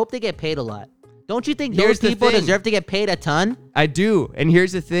deserve, I hope they get paid a lot. Don't you think those people deserve to get paid a ton? I do. And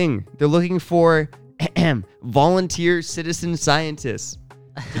here's the thing. They're looking for volunteer citizen scientists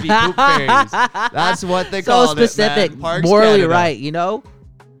to be poop fairies. That's what they call it. So specific. Morally right,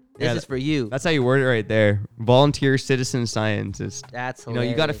 This is for you. That's how you word it right there. Volunteer citizen scientist. That's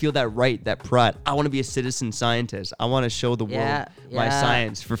hilarious. You got to feel that right, that pride. I want to be a citizen scientist. I want to show the world my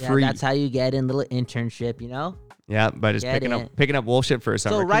science for free. That's how you get in, little internship, Yeah, by just picking up wolf shit for a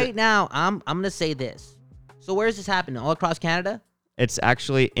summer. So right now, I'm gonna say this. So where is this happening? All across Canada? It's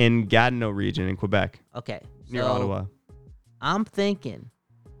actually in Gatineau region in Quebec. Okay. Near Ottawa. I'm thinking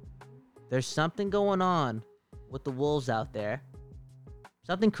there's something going on with the wolves out there.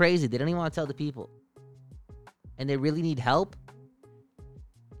 Something crazy. They don't even want to tell the people. And they really need help.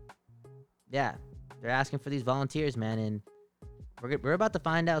 Yeah. They're asking for these volunteers, man. And we're about to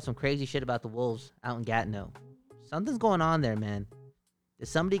find out some crazy shit about the wolves out in Gatineau. Something's going on there, man. Did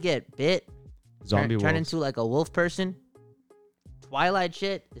somebody get bit? Zombie wolves. Turn into a wolf person? Twilight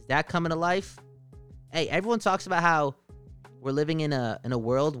shit? Is that coming to life? Hey, everyone talks about how we're living in a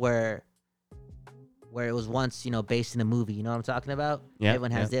world where it was once, based in a movie. You know what I'm talking about? Yeah.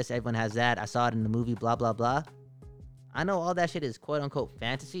 Everyone has this, everyone has that. I saw it in the movie, blah, blah, blah. I know all that shit is quote unquote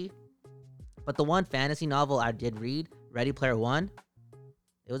fantasy. But the one fantasy novel I did read, Ready Player One,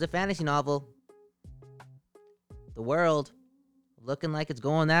 it was a fantasy novel. The world looking like it's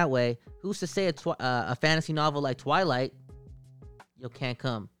going that way. Who's to say a fantasy novel like Twilight can't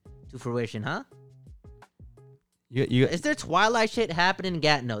come to fruition, huh? Is there Twilight shit happening in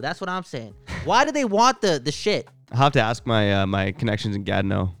Gatineau? That's what I'm saying. Why do they want the shit? I'll have to ask my my connections in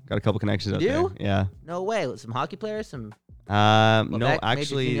Gatineau. Got a couple connections out there. Yeah. No way. Some hockey players? Some no,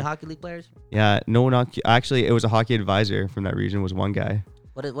 actually, major hockey league players? Yeah, no, not actually. It was a hockey advisor from that region. Was one guy.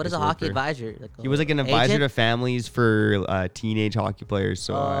 What is a hockey advisor? He was an advisor to families for teenage hockey players.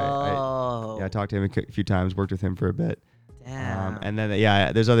 So I talked to him a few times. Worked with him for a bit. Damn. And then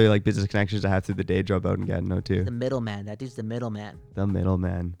there's other business connections I have through the day job out in Gatineau too. The middleman. That dude's the middleman. The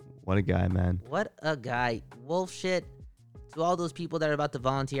middleman. What a guy, man. What a guy. Wolf shit. To all those people that are about to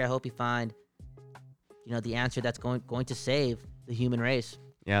volunteer, I hope you find, the answer that's going to save the human race.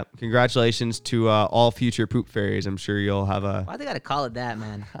 Yeah. Congratulations to all future poop fairies. I'm sure you'll have a. Why they gotta call it that,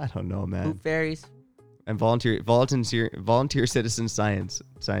 man? I don't know, man. Poop fairies. And volunteer citizen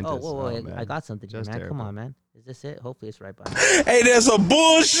scientists. Oh, whoa, I got something here, man. Terrible. Come on, man. Is this it? Hopefully it's right by. Hey, there's some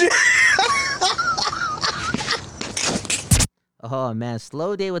bullshit. Oh, man,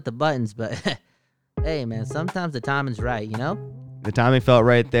 slow day with the buttons, but hey, man, sometimes the timing's right, you know? The timing felt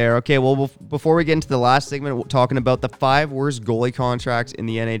right there. Okay, well, before we get into the last segment, we're talking about the 5 worst goalie contracts in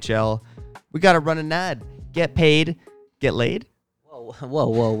the NHL, we got to run an ad. Get paid, get laid?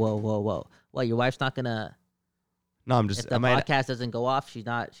 Whoa. Well, your wife's not going to... No, I'm just... If the podcast doesn't go off, she's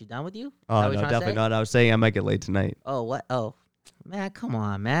done with you? Oh, no, definitely not. I was saying I might get laid tonight. Oh, what? Oh, man, come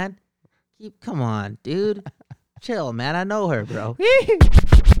on, man. Come on, dude. Chill, man. I know her, bro.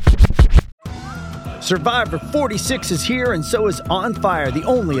 Survivor 46 is here, and so is On Fire, the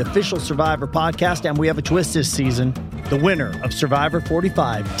only official Survivor podcast, and we have a twist this season. The winner of Survivor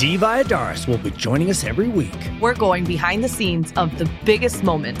 45, Dee Valladares, will be joining us every week. We're going behind the scenes of the biggest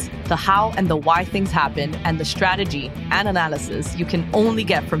moments, the how and the why things happen, and the strategy and analysis you can only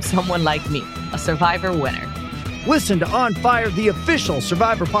get from someone like me, a Survivor winner. Listen to On Fire, the official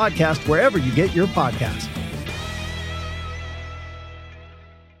Survivor podcast, wherever you get your podcasts.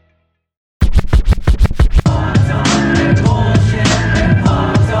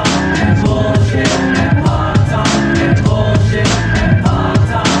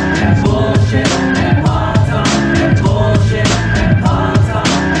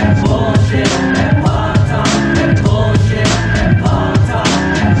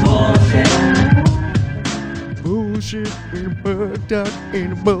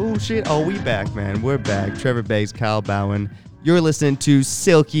 Bullshit. Oh, we back, man. We're back. Trevor Beggs, Kyle Bowen. You're listening to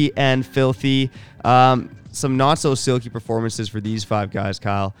Silky and Filthy. Some not so silky performances for these 5 guys,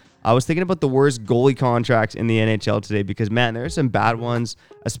 Kyle. I was thinking about the worst goalie contracts in the NHL today because, man, there are some bad ones,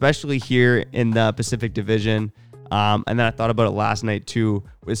 especially here in the Pacific Division. And then I thought about it last night, too,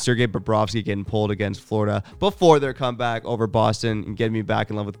 with Sergei Bobrovsky getting pulled against Florida before their comeback over Boston and getting me back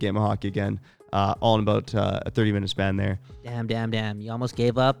in love with the game of hockey again. All in about a 30-minute span there. Damn. You almost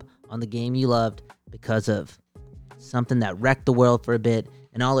gave up on the game you loved because of something that wrecked the world for a bit,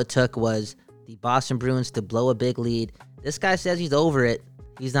 and all it took was the Boston Bruins to blow a big lead. This guy says he's over it.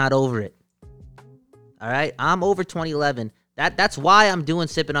 He's not over it. All right? I'm over 2011. That's why I'm doing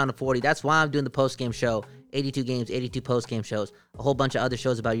Sipping on the 40. That's why I'm doing the post-game show. 82 games, 82 post-game shows. A whole bunch of other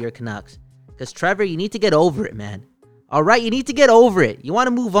shows about your Canucks. Because, Trevor, you need to get over it, man. All right? You need to get over it. You want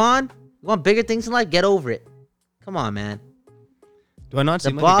to move on? You want bigger things in life? Get over it. Come on, man. Do I not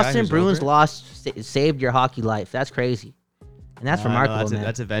seem the like Boston a guy who's Bruins over it? lost, saved your hockey life. That's crazy. And that's remarkable, man.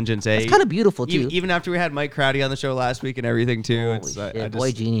 That's a vengeance, eh? That's kind of beautiful, too. Even after we had Mike Crowdy on the show last week and everything, too.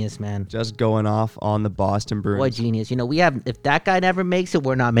 Boy genius, man. Just going off on the Boston Bruins. Boy genius. You know, if that guy never makes it,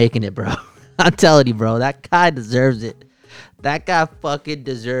 we're not making it, bro. I'm telling you, bro. That guy deserves it. That guy fucking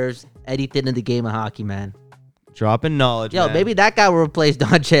deserves anything in the game of hockey, man. Dropping knowledge, Yo, man. maybe that guy will replace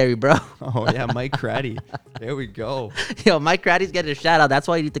Don Cherry, bro. Oh, yeah, Mike Crowdy. There we go. Yo, Mike Crowdy's getting a shout out. That's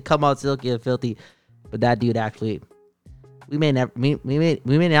why you need to come out Silky and Filthy. But that dude actually, we may not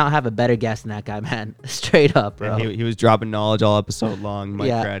have a better guest than that guy, man. Straight up, bro. And he was dropping knowledge all episode long, Mike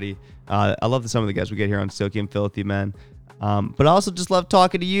Yeah. Crowdy. I love some of the guests we get here on Silky and Filthy, man. But I also just love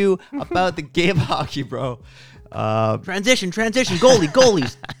talking to you about the game of hockey, bro. Transition,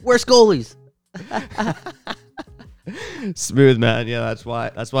 goalies. Worst goalies. Smooth, man. Yeah, that's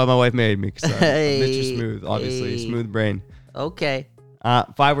why my wife married me. Because Hey, Mr. Smooth, obviously. hey. Smooth brain. Okay.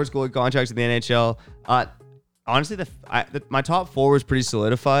 5 worst goalie contracts in the NHL. Honestly, my top 4 was pretty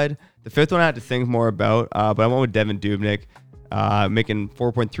solidified. The 5th one I had to think more about, but I went with Devan Dubnyk, making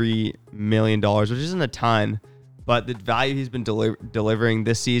 $4.3 million, which isn't a ton, but the value he's been delivering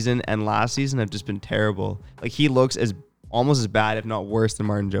this season and last season have just been terrible. Like, he looks almost as bad, if not worse, than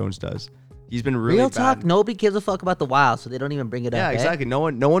Martin Jones does. He's been really Real bad. talk, nobody gives a fuck about the Wild, so they don't even bring it up. Yeah, eh? exactly. No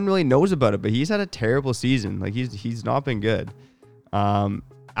one really knows about it, but he's had a terrible season. Like, he's not been good.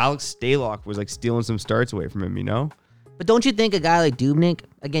 Alex Stalock was like stealing some starts away from him, you know? But don't you think a guy like Dubnyk,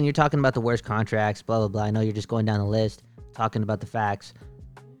 again, you're talking about the worst contracts, blah, blah, blah. I know you're just going down the list, talking about the facts.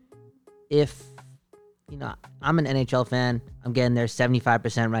 If, I'm an NHL fan, I'm getting there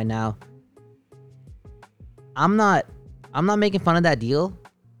 75% right now. I'm not making fun of that deal.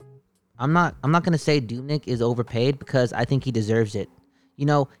 I'm not going to say Dubnyk is overpaid because I think he deserves it.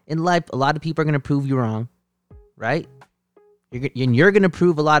 In life, a lot of people are going to prove you wrong, right? You're going to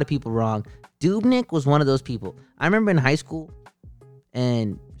prove a lot of people wrong. Dubnyk was one of those people. I remember in high school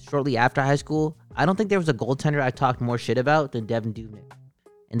and shortly after high school, I don't think there was a goaltender I talked more shit about than Devan Dubnyk.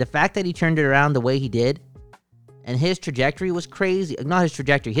 And the fact that he turned it around the way he did, and his trajectory was crazy. Not his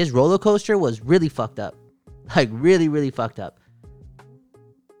trajectory. His roller coaster was really fucked up. Like, really, really fucked up.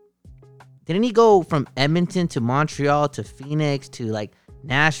 Didn't he go from Edmonton to Montreal to Phoenix to, like,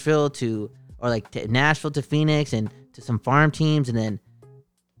 Nashville to Nashville to Phoenix and to some farm teams, and then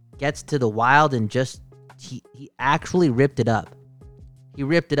gets to the Wild and just he actually ripped it up. He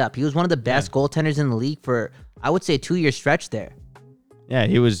ripped it up. He was one of the best goaltenders in the league for, I would say, a 2-year stretch there. Yeah,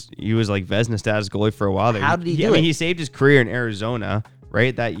 he was like Vezina status goalie for a while there. How did he do it? I mean, he saved his career in Arizona,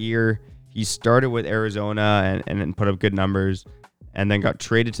 right? That year, he started with Arizona and then put up good numbers, and then got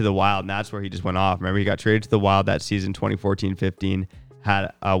traded to the Wild, and that's where he just went off. Remember, he got traded to the Wild that season, 2014-15,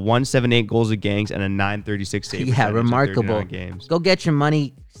 had 178 goals against and a 936 save. Yeah, remarkable. Games. Go get your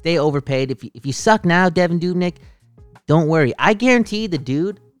money. Stay overpaid. If you suck now, Devan Dubnyk, don't worry. I guarantee the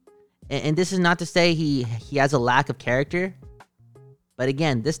dude, and this is not to say he has a lack of character, but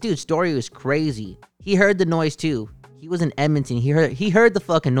again, this dude's story was crazy. He heard the noise too. He was in Edmonton. He heard the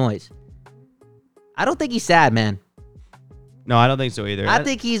fucking noise. I don't think he's sad, man. No, I don't think so either. I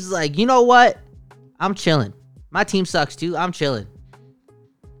think he's like, you know what? I'm chilling. My team sucks too. I'm chilling.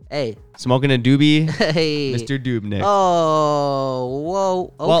 Hey. Smoking a doobie. Hey. Mr. Dubnyk. Oh,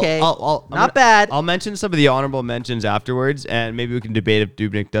 whoa. Okay. Well, not bad. I'll mention some of the honorable mentions afterwards, and maybe we can debate if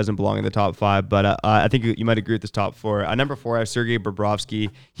Dubnyk doesn't belong in the top 5, but I think you might agree with this top 4. Number 4, I have Sergei Bobrovsky.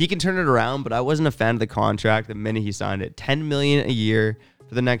 He can turn it around, but I wasn't a fan of the contract the minute he signed it. $10 million a year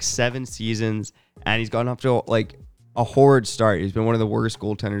for the next 7 seasons, and he's gotten off to like a horrid start. He's been one of the worst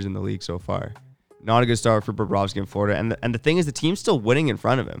goaltenders in the league so far. Not a good start for Bobrovsky in Florida. And the thing is, the team's still winning in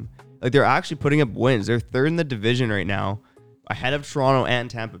front of him. Like, they're actually putting up wins. They're 3rd in the division right now, ahead of Toronto and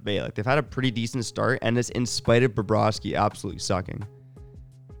Tampa Bay. Like, they've had a pretty decent start, and it's in spite of Bobrovsky absolutely sucking.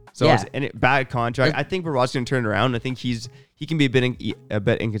 So yeah. It's a bad contract. I think Bobrovsky can turn it around. I think he can be a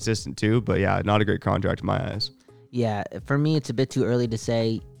bit inconsistent too. But yeah, not a great contract in my eyes. Yeah, for me, it's a bit too early to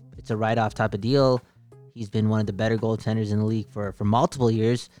say it's a write-off type of deal. He's been one of the better goaltenders in the league for multiple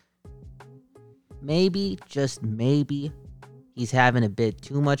years. Maybe, just maybe, he's having a bit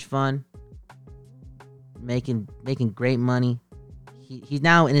too much fun, making great money. He's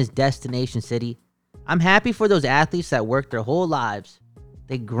now in his destination city. I'm happy for those athletes that work their whole lives.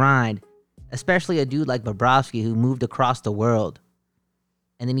 They grind, especially a dude like Bobrovsky who moved across the world.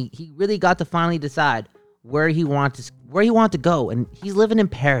 And then he really got to finally decide where he wanted to go, and he's living in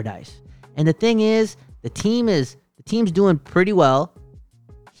paradise. And the thing is, the team's doing pretty well.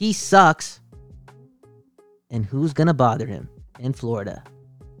 He sucks. And who's going to bother him in Florida?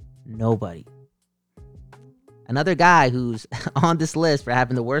 Nobody. Another guy who's on this list for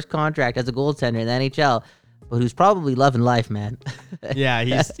having the worst contract as a goaltender in the NHL, but who's probably loving life, man. Yeah,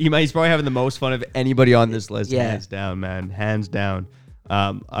 he's probably having the most fun of anybody on this list. Yeah. Hands down, man. Hands down.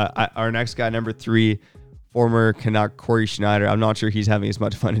 Our next guy, number 3, former Canuck Corey Schneider. I'm not sure he's having as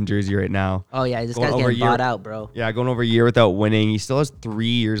much fun in Jersey right now. Oh, yeah, this guy's getting bought out, bro. Yeah, going over a year without winning. He still has 3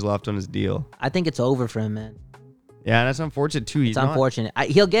 years left on his deal. I think it's over for him, man. Yeah, and that's unfortunate, too. It's unfortunate.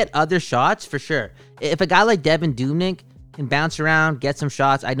 He'll get other shots, for sure. If a guy like Devan Dubnyk can bounce around, get some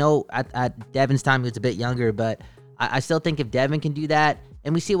shots. I know at Devin's time he was a bit younger, but I still think if Devan can do that,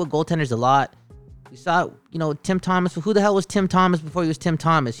 and we see it with goaltenders a lot. We saw, Tim Thomas. Who the hell was Tim Thomas before he was Tim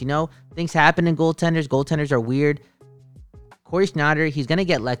Thomas? Things happen in goaltenders. Goaltenders are weird. Corey Schneider, he's going to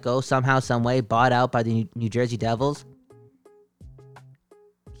get let go somehow, some way, bought out by the New Jersey Devils.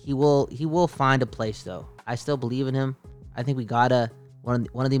 He will find a place, though. I still believe in him. I think we got one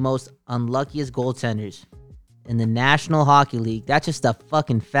of the most unluckiest goaltenders in the National Hockey League. That's just a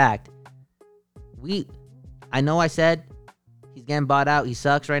fucking fact. I know I said he's getting bought out. He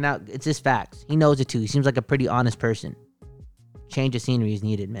sucks right now. It's just facts. He knows it too. He seems like a pretty honest person. Change of scenery is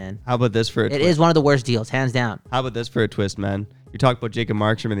needed, man. How about this for a twist? It is one of the worst deals, hands down. How about this for a twist, man? You talked about Jacob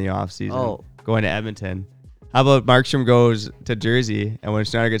Markstrom in the offseason, going to Edmonton. How about Markstrom goes to Jersey, and when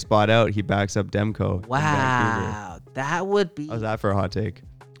Schneider gets bought out, he backs up Demko. Wow, that would be... How's that for a hot take?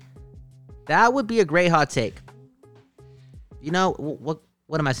 That would be a great hot take.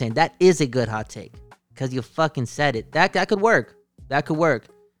 What am I saying? That is a good hot take, because you fucking said it. That could work. That could work.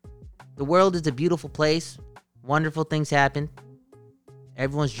 The world is a beautiful place. Wonderful things happen.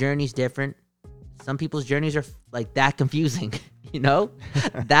 Everyone's journey is different. Some people's journeys are like that confusing,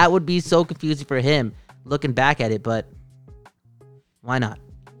 That would be so confusing for him looking back at it, but why not?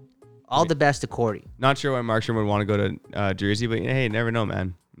 All the best to Corey. Not sure why Markstrom would want to go to Jersey, but hey, never know,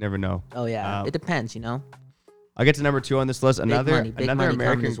 man. Never know. Oh, yeah. It depends, I'll get to number 2 on this list. Another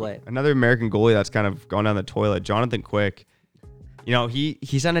American goalie that's kind of gone down the toilet, Jonathan Quick.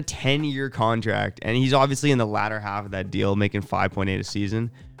 He's on a 10-year contract, and he's obviously in the latter half of that deal, making $5.8 a season.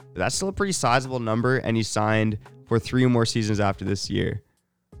 But that's still a pretty sizable number, and he signed for 3 more seasons after this year.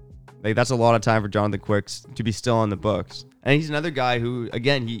 Like, that's a lot of time for Jonathan Quick to be still on the books. And he's another guy who,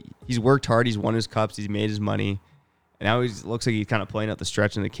 again, he's worked hard. He's won his cups. He's made his money. And now he looks like he's kind of playing out the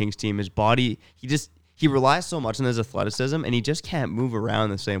stretch in the Kings team. His body, he relies so much on his athleticism, and he just can't move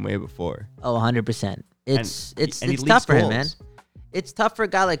around the same way before. Oh, 100%. it's tough for him, man. It's tough for a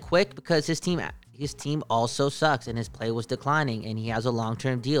guy like Quick because his team also sucks and his play was declining and he has a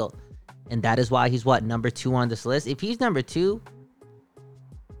long-term deal. And that is why he's number 2 on this list. If he's number 2,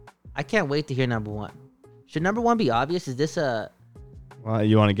 I can't wait to hear number 1. Should number 1 be obvious? Is this a... Well,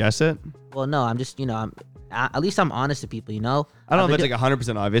 you want to guess it? Well, no, I'm just, at least I'm honest to people, I don't know if it's like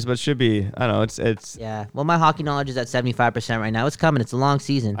 100% obvious, but it should be. I don't know. It's. Yeah. Well, my hockey knowledge is at 75% right now. It's coming. It's a long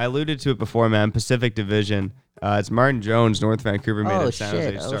season. I alluded to it before, man. Pacific Division. It's Martin Jones, North Vancouver, made of San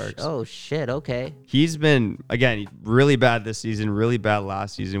Jose Sharks. Oh, shit. Okay. He's been, again, really bad this season, really bad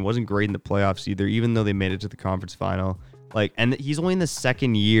last season. Wasn't great in the playoffs either, even though they made it to the conference final. And he's only in the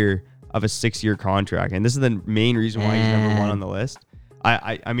second year of a 6-year contract. And this is the main reason why he's number 1 on the list.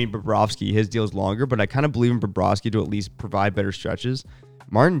 I mean, Bobrovsky, his deal's longer, but I kind of believe in Bobrovsky to at least provide better stretches.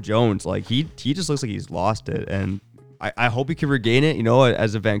 Martin Jones, he just looks like he's lost it. And I hope he can regain it,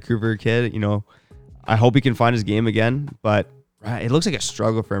 as a Vancouver kid, I hope he can find his game again, but it looks like a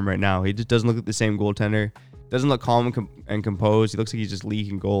struggle for him right now. He just doesn't look like the same goaltender. Doesn't look calm and composed. He looks like he's just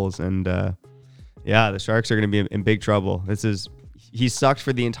leaking goals. And the Sharks are going to be in big trouble. He sucked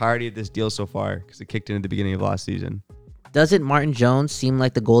for the entirety of this deal so far because it kicked in at the beginning of last season. Doesn't Martin Jones seem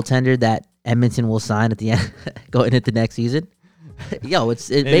like the goaltender that Edmonton will sign at the end going into next season? It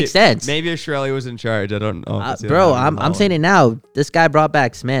makes sense. Maybe if Chiarelli was in charge. I don't know. Bro, I'm saying it now. This guy brought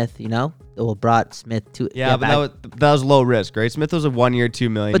back Smith, brought Smith to... Yeah, but that was low risk, right? Smith was a 1 year,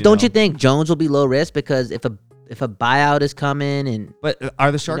 $2 million. But don't you think Jones will be low risk because if a buyout is coming and... But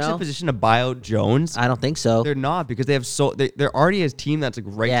are the Sharks in a position to buy out Jones? I don't think so. They're not because they have they're already a team that's like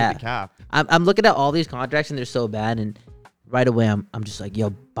right to the cap. I'm looking at all these contracts and they're so bad and right away I'm just like, yo,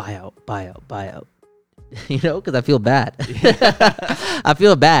 buyout. Because I feel bad. I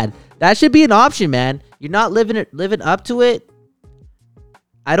feel bad. That should be an option, man. You're not living up to it.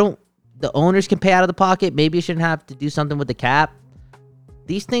 The owners can pay out of the pocket. Maybe you shouldn't have to do something with the cap.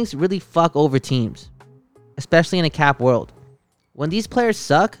 These things really fuck over teams, especially in a cap world. When these players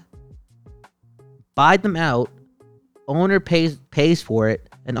suck, buy them out. Owner pays for it,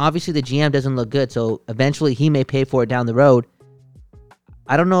 and obviously the GM doesn't look good, so eventually he may pay for it down the road.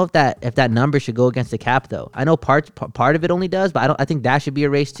 I don't know if that number should go against the cap though. I know part of it only does, but I think that should be a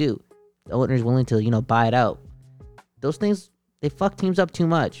race too. The owner is willing to buy it out. Those things, they fuck teams up too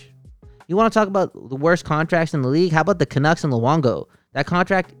much. You want to talk about the worst contracts in the league? How about the Canucks and Luongo? That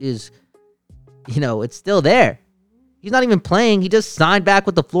contract is, it's still there. He's not even playing. He just signed back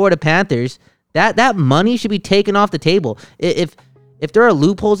with the Florida Panthers. That money should be taken off the table. If there are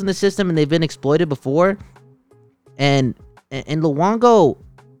loopholes in the system and they've been exploited before, and Luongo,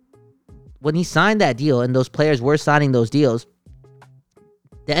 when he signed that deal and those players were signing those deals,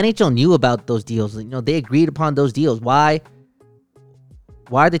 the NHL knew about those deals. They agreed upon those deals. Why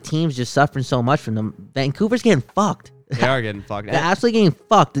are the teams just suffering so much from them? Vancouver's getting fucked. They are getting fucked. They're absolutely getting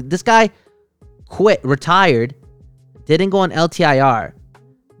fucked. This guy retired, didn't go on LTIR.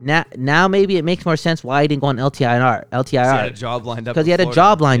 Now maybe it makes more sense why he didn't go on LTIR. He had a job lined up. Because he had a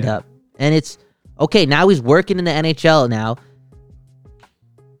job lined up. And it's, okay, now he's working in the NHL now.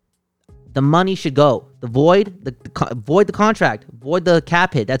 The money should go. Void the contract. Void the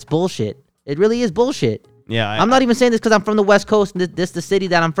cap hit. That's bullshit. It really is bullshit. Yeah, I'm not even saying this because I'm from the West Coast and this the city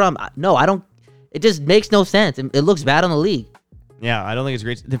that I'm from. No, I don't. It just makes no sense. It looks bad on the league. Yeah, I don't think it's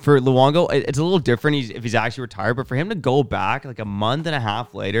great. For Luongo, it's a little different if he's actually retired, but for him to go back like a month and a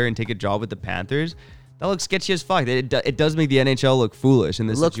half later and take a job with the Panthers, that looks sketchy as fuck. It does make the NHL look foolish in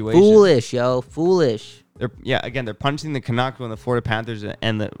this situation. Foolish, yo. Foolish. They're punching the Canucks when the Florida Panthers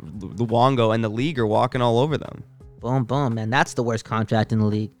and the Luongo and the league are walking all over them. Boom, boom, man. That's the worst contract in the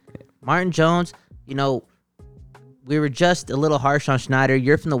league. Martin Jones, we were just a little harsh on Schneider.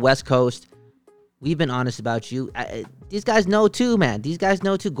 You're from the West Coast. We've been honest about you. These guys know too, man. These guys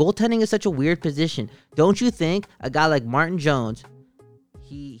know too. Goaltending is such a weird position. Don't you think a guy like Martin Jones,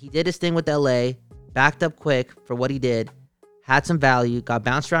 he did his thing with LA, backed up quick for what he did, had some value, got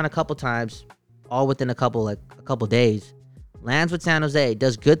bounced around a couple times, all within a couple days. Lands with San Jose,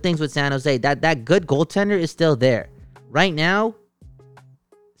 does good things with San Jose. That good goaltender is still there. Right now,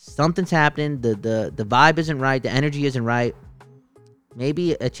 something's happening. The vibe isn't right. The energy isn't right.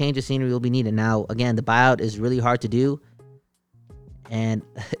 Maybe a change of scenery will be needed. Now, again, the buyout is really hard to do. And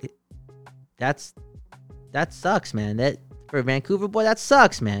that sucks, man. That for a Vancouver boy, that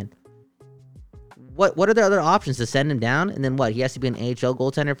sucks, man. What are the other options? To send him down? And then what? He has to be an AHL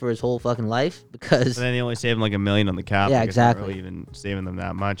goaltender for his whole fucking life? Because... And then they only save him like $1 million on the cap. Yeah, exactly. Not really even saving them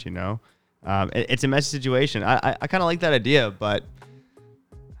that much, It's a messy situation. I kind of like that idea, but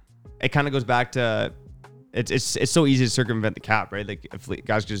it kind of goes back to it's so easy to circumvent the cap, right? Like if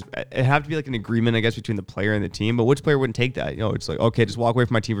guys just it have to be like an agreement, I guess, between the player and the team. But which player wouldn't take that? It's like, okay, just walk away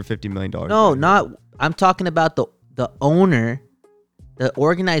from my team for $50 million. No, not. I'm talking about the owner. The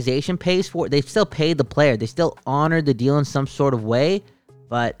organization pays for it. They still pay the player. They still honor the deal in some sort of way,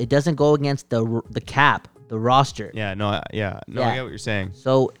 but it doesn't go against the cap, the roster. Yeah. I get what you're saying.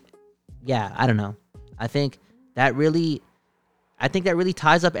 So, yeah, I don't know. I think that really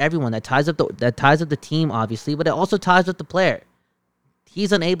ties up everyone. That ties up the team, obviously, but it also ties up the player.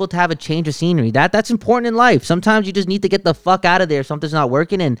 He's unable to have a change of scenery. That's important in life. Sometimes you just need to get the fuck out of there if something's not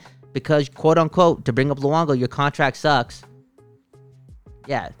working, and because, quote unquote, to bring up Luongo, your contract sucks.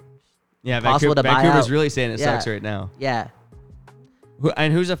 Yeah. Vancouver's really saying it sucks right now. Yeah.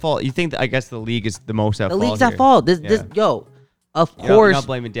 And who's at fault? You think I guess the league is the most at fault? The league's at fault. Of course,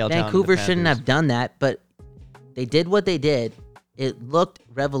 Vancouver shouldn't have done that, but they did what they did. It looked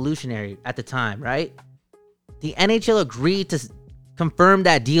revolutionary at the time, right? The NHL agreed to confirm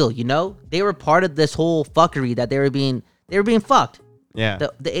that deal, They were part of this whole fuckery that they were being fucked. Yeah.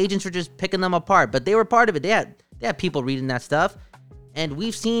 The agents were just picking them apart, but they were part of it. They had people reading that stuff. And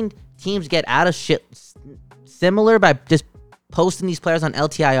we've seen teams get out of shit similar by just posting these players on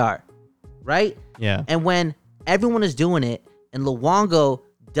LTIR, right? Yeah. And when everyone is doing it and Luongo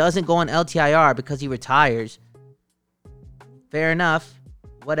doesn't go on LTIR because he retires, fair enough,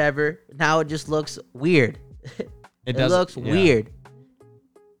 whatever. Now it just looks weird. It looks weird.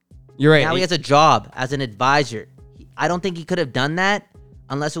 You're right. Now he has a job as an advisor. I don't think he could have done that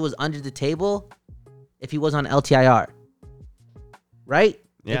unless it was under the table if he was on LTIR. Right?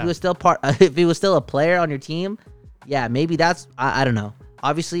 Yeah. If he was still a player on your team, yeah, maybe that's I don't know.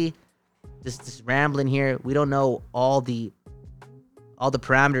 Obviously, this rambling here, we don't know all the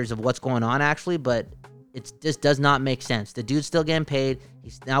parameters of what's going on actually, but it just does not make sense. The dude's still getting paid.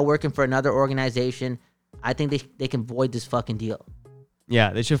 He's now working for another organization. I think they can void this fucking deal.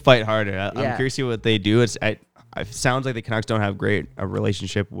 Yeah, they should fight harder. I'm curious to see what they do. It sounds like the Canucks don't have great a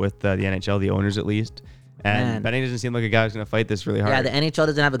relationship with the NHL, the owners at least. And Benny doesn't seem like a guy who's going to fight this really hard. Yeah, the NHL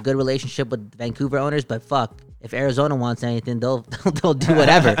doesn't have a good relationship with Vancouver owners, but fuck, if Arizona wants anything, they'll do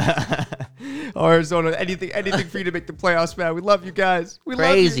whatever. Arizona, anything for you to make the playoffs, man. We love you guys. We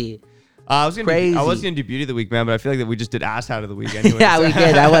Crazy. love you. I was gonna do beauty of the week, man, but I feel like that we just did ass hat of the week anyway. Yeah, we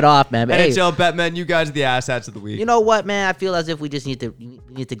did. That went off, man. NHL bet, man. You guys are the ass hats of the week. You know what, man? I feel as if we just need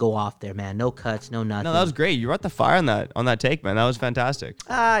to go off there, man. No cuts, no nothing. No, that was great. You brought the fire on that take, man. That was fantastic.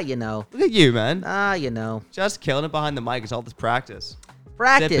 Look at you, man. Just killing it behind the mic. It's all this practice.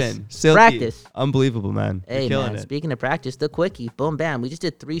 Practice. Silky. Practice. Unbelievable, man. Hey, man. Speaking of practice, the quickie. Boom, bam. We just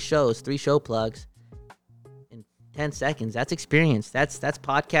did 3 show plugs in 10 seconds. That's experience. That's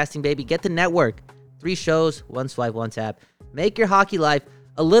podcasting, baby. Get the network. 3 shows, 1 swipe, 1 tap. Make your hockey life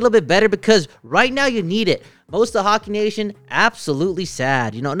a little bit better because right now you need it. Most of Hockey Nation, absolutely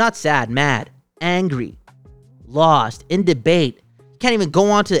sad. Not sad, mad, angry, lost, in debate. Can't even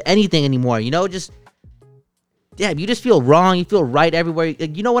go on to anything anymore. Just, damn, you just feel wrong. You feel right everywhere.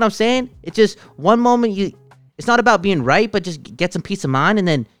 You know what I'm saying? It's just one moment it's not about being right, but just get some peace of mind. And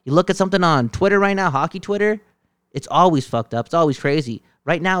then you look at something on Twitter right now, hockey Twitter. It's always fucked up. It's always crazy.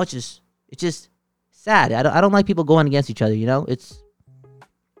 Right now, it's just sad. I don't like people going against each other. It's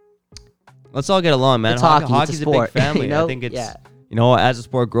let's all get along, man. It's hockey. Hockey's it's a sport. big family. I think it's as the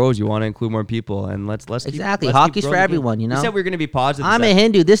sport grows, you want to include more people, and let's exactly. Keep Hockey's for everyone. We said we were going to be positive. I'm a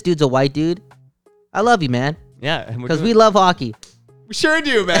Hindu. This dude's a white dude. I love you, man. Yeah, because we love hockey. We sure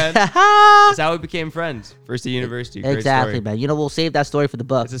do, man. That's how we became friends. First at university. Exactly, man. We'll save that story for the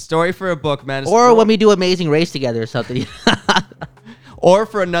book. It's a story for a book, man. Or when we do Amazing Race together or something. Or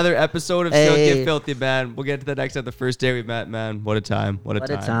for another episode of Silky and Filthy, man. We'll get to the next time. The first day we met, man. What a time. What a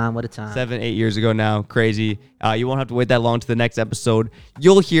time. 7-8 years ago now. Crazy. You won't have to wait that long to the next episode.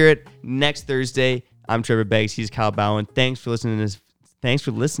 You'll hear it next Thursday. I'm Trevor Beggs. He's Kyle Bowen. Thanks for listening to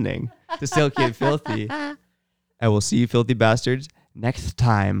Silky and Filthy. And we'll see you filthy bastards next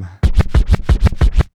time.